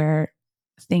lives where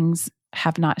things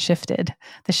have not shifted.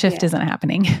 The shift isn't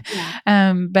happening.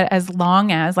 But as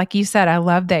long as, like you said, I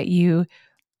love that you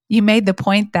made the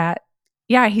point that,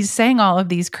 he's saying all of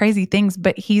these crazy things,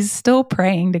 but he's still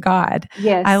praying to God.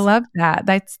 Yes. I love that.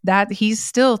 That he's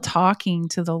still talking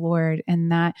to the Lord,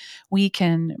 and that we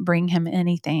can bring him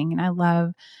anything. And I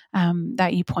love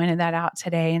that you pointed that out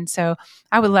today. And so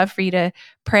I would love for you to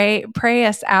pray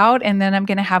us out, and then I'm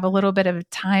going to have a little bit of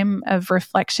time of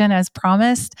reflection as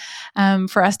promised,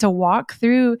 for us to walk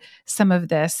through some of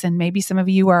this. And maybe some of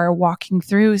you are walking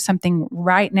through something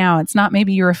right now. It's not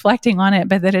maybe you're reflecting on it,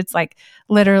 but that it's like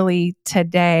literally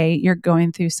today you're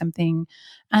going through something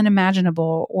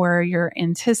unimaginable, or you're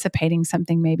anticipating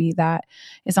something maybe that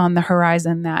is on the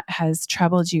horizon that has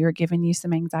troubled you or given you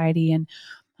some anxiety. And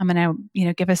I'm going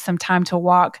to, give us some time to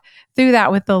walk through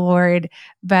that with the Lord.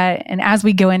 And as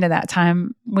we go into that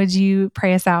time, would you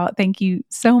pray us out? Thank you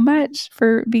so much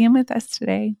for being with us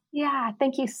today. Yeah,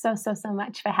 thank you so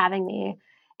much for having me.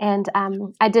 And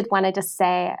I did want to just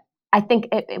say, I think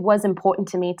it was important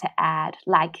to me to add,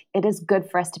 like, it is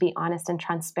good for us to be honest and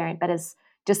transparent, but as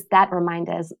just that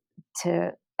reminder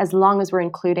as long as we're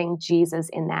including Jesus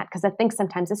in that, because I think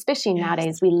sometimes, especially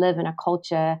nowadays, we live in a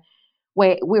culture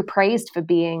where we're praised for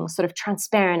being sort of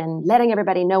transparent and letting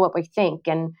everybody know what we think.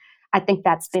 And I think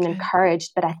that's been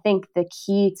encouraged. But I think the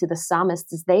key to the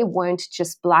psalmists is they weren't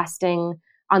just blasting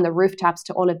on the rooftops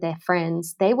to all of their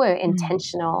friends. They were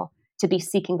intentional to be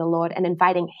seeking the Lord and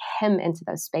inviting him into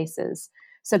those spaces.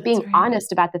 So being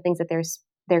honest about the things that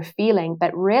they're feeling,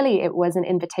 but really it was an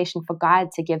invitation for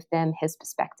God to give them his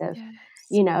perspective,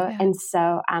 And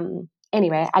so,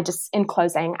 anyway, in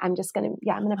closing, I'm going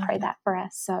to pray that for us.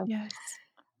 So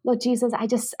Lord Jesus,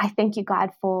 I thank you,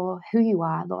 God, for who you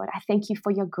are, Lord. I thank you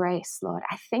for your grace, Lord.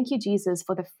 I thank you, Jesus,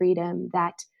 for the freedom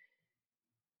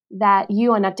that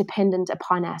you are not dependent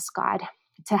upon us, God,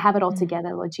 to have it all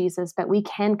together, Lord Jesus, but we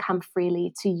can come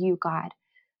freely to you, God.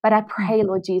 But I pray,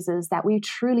 Lord Jesus, that we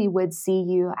truly would see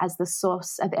you as the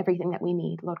source of everything that we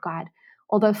need, Lord God.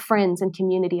 Although friends and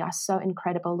community are so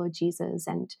incredible, Lord Jesus,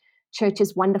 and church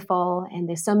is wonderful, and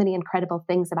there's so many incredible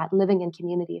things about living in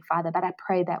community, Father, but I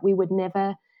pray that we would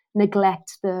never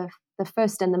neglect the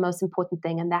first and the most important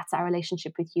thing, and that's our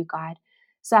relationship with you, God.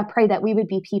 So I pray that we would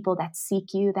be people that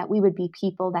seek you, that we would be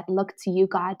people that look to you,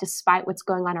 God, despite what's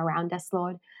going on around us,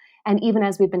 Lord. And even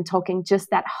as we've been talking,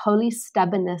 just that holy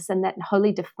stubbornness and that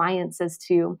holy defiance as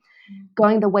to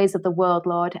going the ways of the world,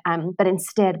 Lord. But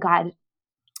instead, God,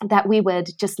 that we would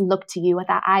just look to you with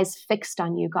our eyes fixed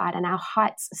on you, God, and our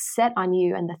hearts set on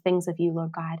you and the things of you,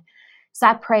 Lord God. So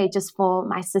I pray just for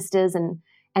my sisters and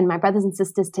and my brothers and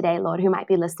sisters today, Lord, who might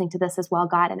be listening to this as well,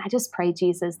 God. And I just pray,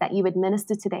 Jesus, that you would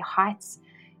minister to their hearts,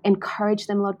 encourage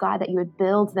them, Lord God, that you would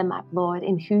build them up, Lord,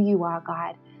 in who you are,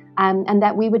 God. And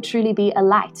that we would truly be a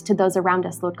light to those around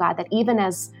us, Lord God, that even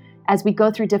as we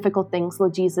go through difficult things,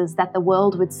 Lord Jesus, that the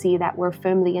world would see that we're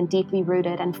firmly and deeply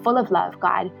rooted and full of love,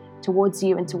 God, towards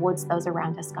you and towards those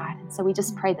around us, God. And so we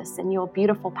just pray this in your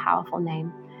beautiful, powerful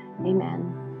name.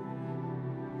 Amen.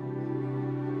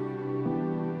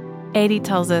 Adie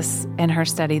tells us in her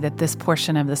study that this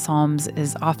portion of the Psalms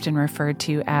is often referred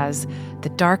to as the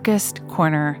darkest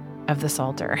corner of the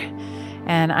Psalter.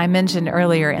 And I mentioned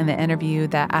earlier in the interview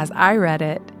that as I read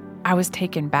it, I was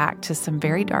taken back to some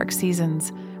very dark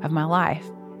seasons of my life.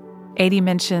 Adie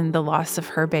mentioned the loss of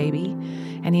her baby,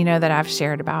 and you know that I've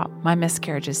shared about my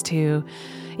miscarriages too.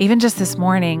 Even just this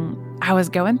morning, I was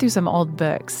going through some old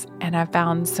books, and I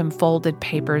found some folded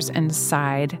papers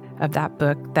inside of that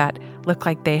book that looked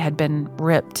like they had been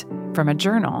ripped from a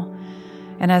journal.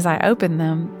 And as I opened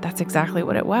them, that's exactly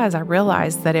what it was. I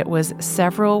realized that it was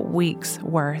several weeks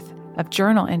worth of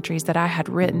journal entries that I had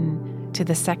written to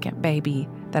the second baby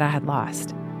that I had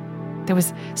lost. There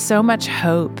was so much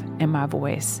hope in my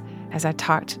voice as I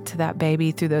talked to that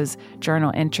baby through those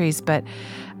journal entries, but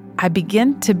I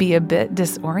began to be a bit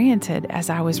disoriented as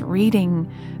I was reading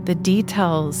the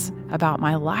details about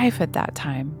my life at that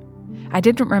time. I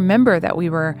didn't remember that we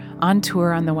were on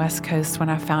tour on the West Coast when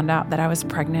I found out that I was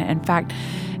pregnant. In fact,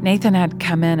 Nathan had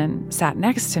come in and sat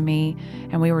next to me,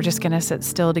 and we were just going to sit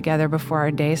still together before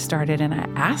our day started, and I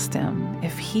asked him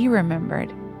if he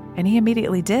remembered, and he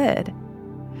immediately did.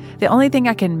 The only thing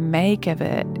I can make of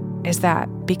it is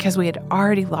that because we had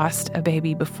already lost a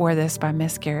baby before this by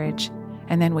miscarriage,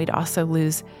 and then we'd also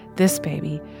lose this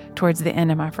baby towards the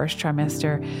end of my first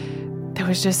trimester, there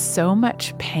was just so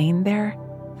much pain there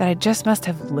that I just must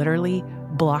have literally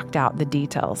blocked out the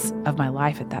details of my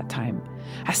life at that time.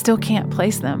 I still can't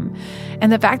place them.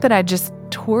 And the fact that I just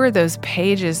tore those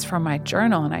pages from my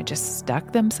journal and I just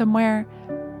stuck them somewhere,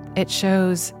 it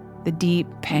shows the deep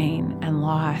pain and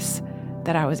loss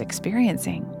that I was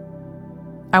experiencing.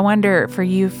 I wonder for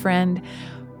you, friend,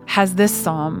 has this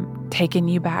psalm taken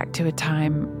you back to a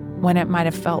time when it might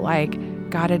have felt like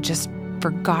God had just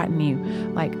forgotten you,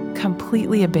 like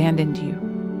completely abandoned you?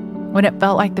 When it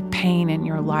felt like the pain in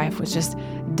your life was just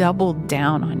doubled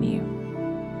down on you?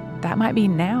 That might be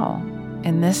now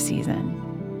in this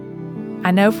season.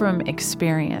 I know from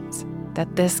experience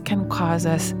that this can cause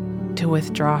us to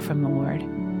withdraw from the Lord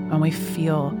when we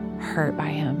feel hurt by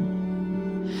Him.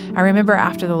 I remember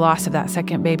after the loss of that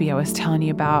second baby I was telling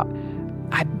you about,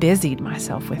 I busied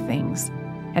myself with things.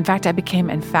 In fact, I became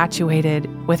infatuated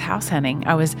with house hunting.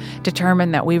 I was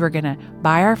determined that we were going to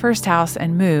buy our first house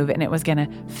and move, and it was going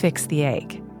to fix the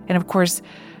ache. And of course,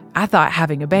 I thought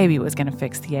having a baby was going to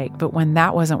fix the ache, but when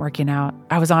that wasn't working out,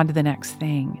 I was on to the next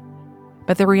thing.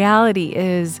 But the reality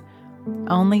is,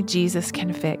 only Jesus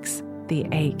can fix the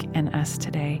ache in us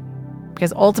today.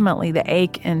 Because ultimately, the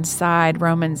ache inside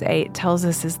Romans 8 tells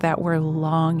us is that we're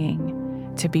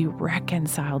longing to be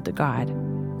reconciled to God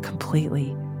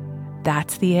completely.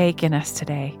 That's the ache in us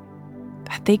today.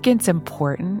 I think it's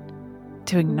important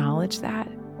to acknowledge that,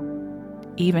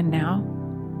 even now,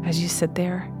 as you sit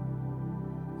there.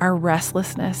 Our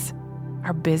restlessness,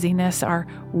 our busyness, our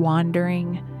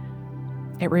wandering,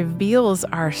 it reveals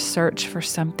our search for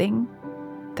something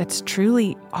that's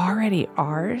truly already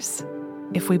ours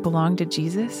if we belong to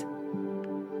Jesus.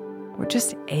 We're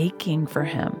just aching for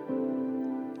Him.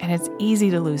 And it's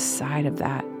easy to lose sight of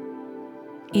that.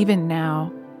 Even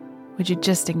now, would you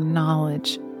just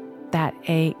acknowledge that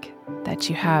ache that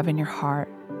you have in your heart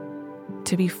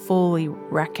to be fully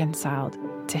reconciled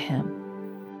to Him?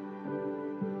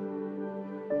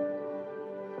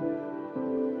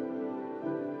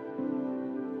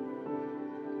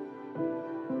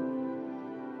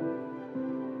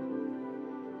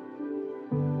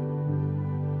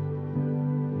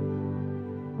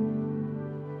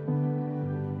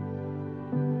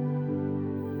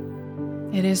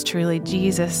 It is truly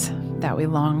Jesus that we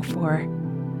long for.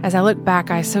 As I look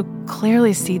back, I so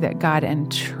clearly see that God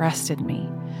entrusted me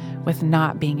with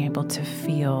not being able to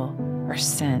feel or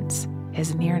sense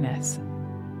His nearness.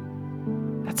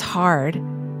 That's hard,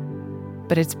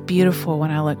 but it's beautiful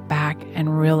when I look back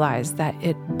and realize that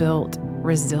it built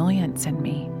resilience in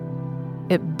me.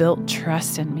 It built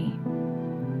trust in me.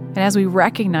 And as we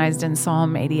recognized in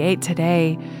Psalm 88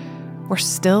 today, we're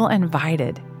still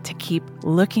invited to keep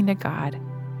looking to God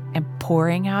and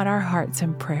pouring out our hearts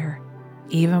in prayer,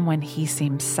 even when He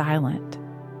seems silent.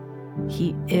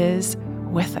 He is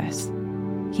with us.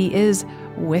 He is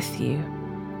with you.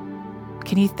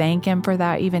 Can you thank Him for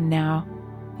that even now?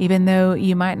 even though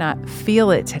you might not feel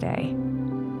it today.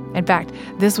 In fact,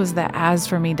 this was the "as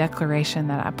for me" declaration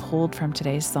that I pulled from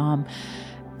today's psalm.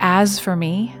 As for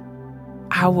me,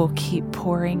 I will keep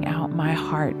pouring out my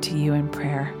heart to you in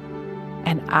prayer,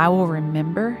 and I will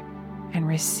remember and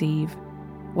receive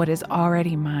what is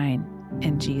already mine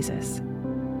in Jesus.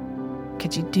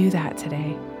 Could you do that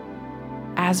today?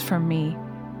 As for me,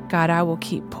 God, I will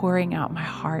keep pouring out my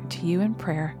heart to you in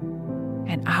prayer,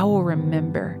 and I will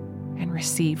remember and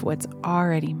receive what's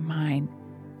already mine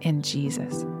in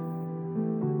Jesus.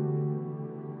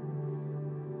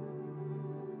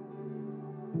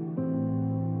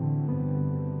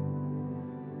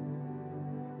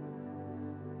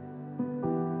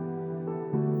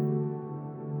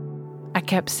 I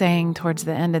kept saying towards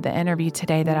the end of the interview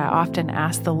today that I often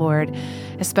ask the Lord,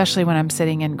 especially when I'm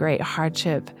sitting in great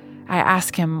hardship, I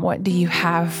ask him, what do you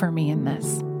have for me in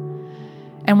this?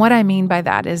 And what I mean by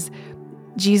that is,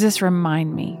 Jesus,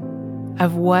 remind me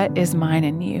of what is mine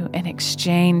in you in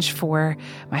exchange for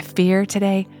my fear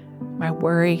today, my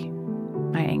worry,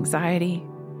 my anxiety,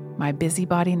 my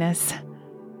busybodiness.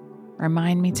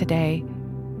 Remind me today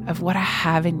of what I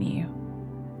have in you,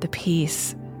 the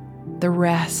peace, the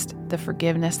rest, the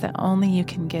forgiveness that only you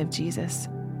can give, Jesus,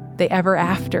 the ever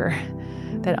after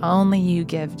that only you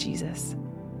give, Jesus,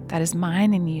 that is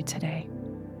mine in you today.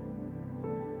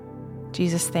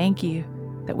 Jesus, thank you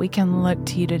that we can look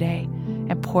to you today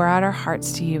and pour out our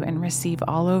hearts to you and receive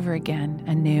all over again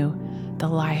anew the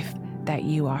life that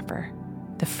you offer,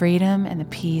 the freedom and the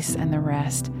peace and the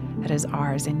rest that is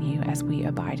ours in you as we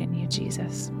abide in you,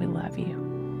 Jesus. We love you.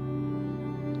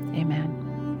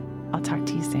 Amen. I'll talk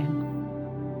to you soon.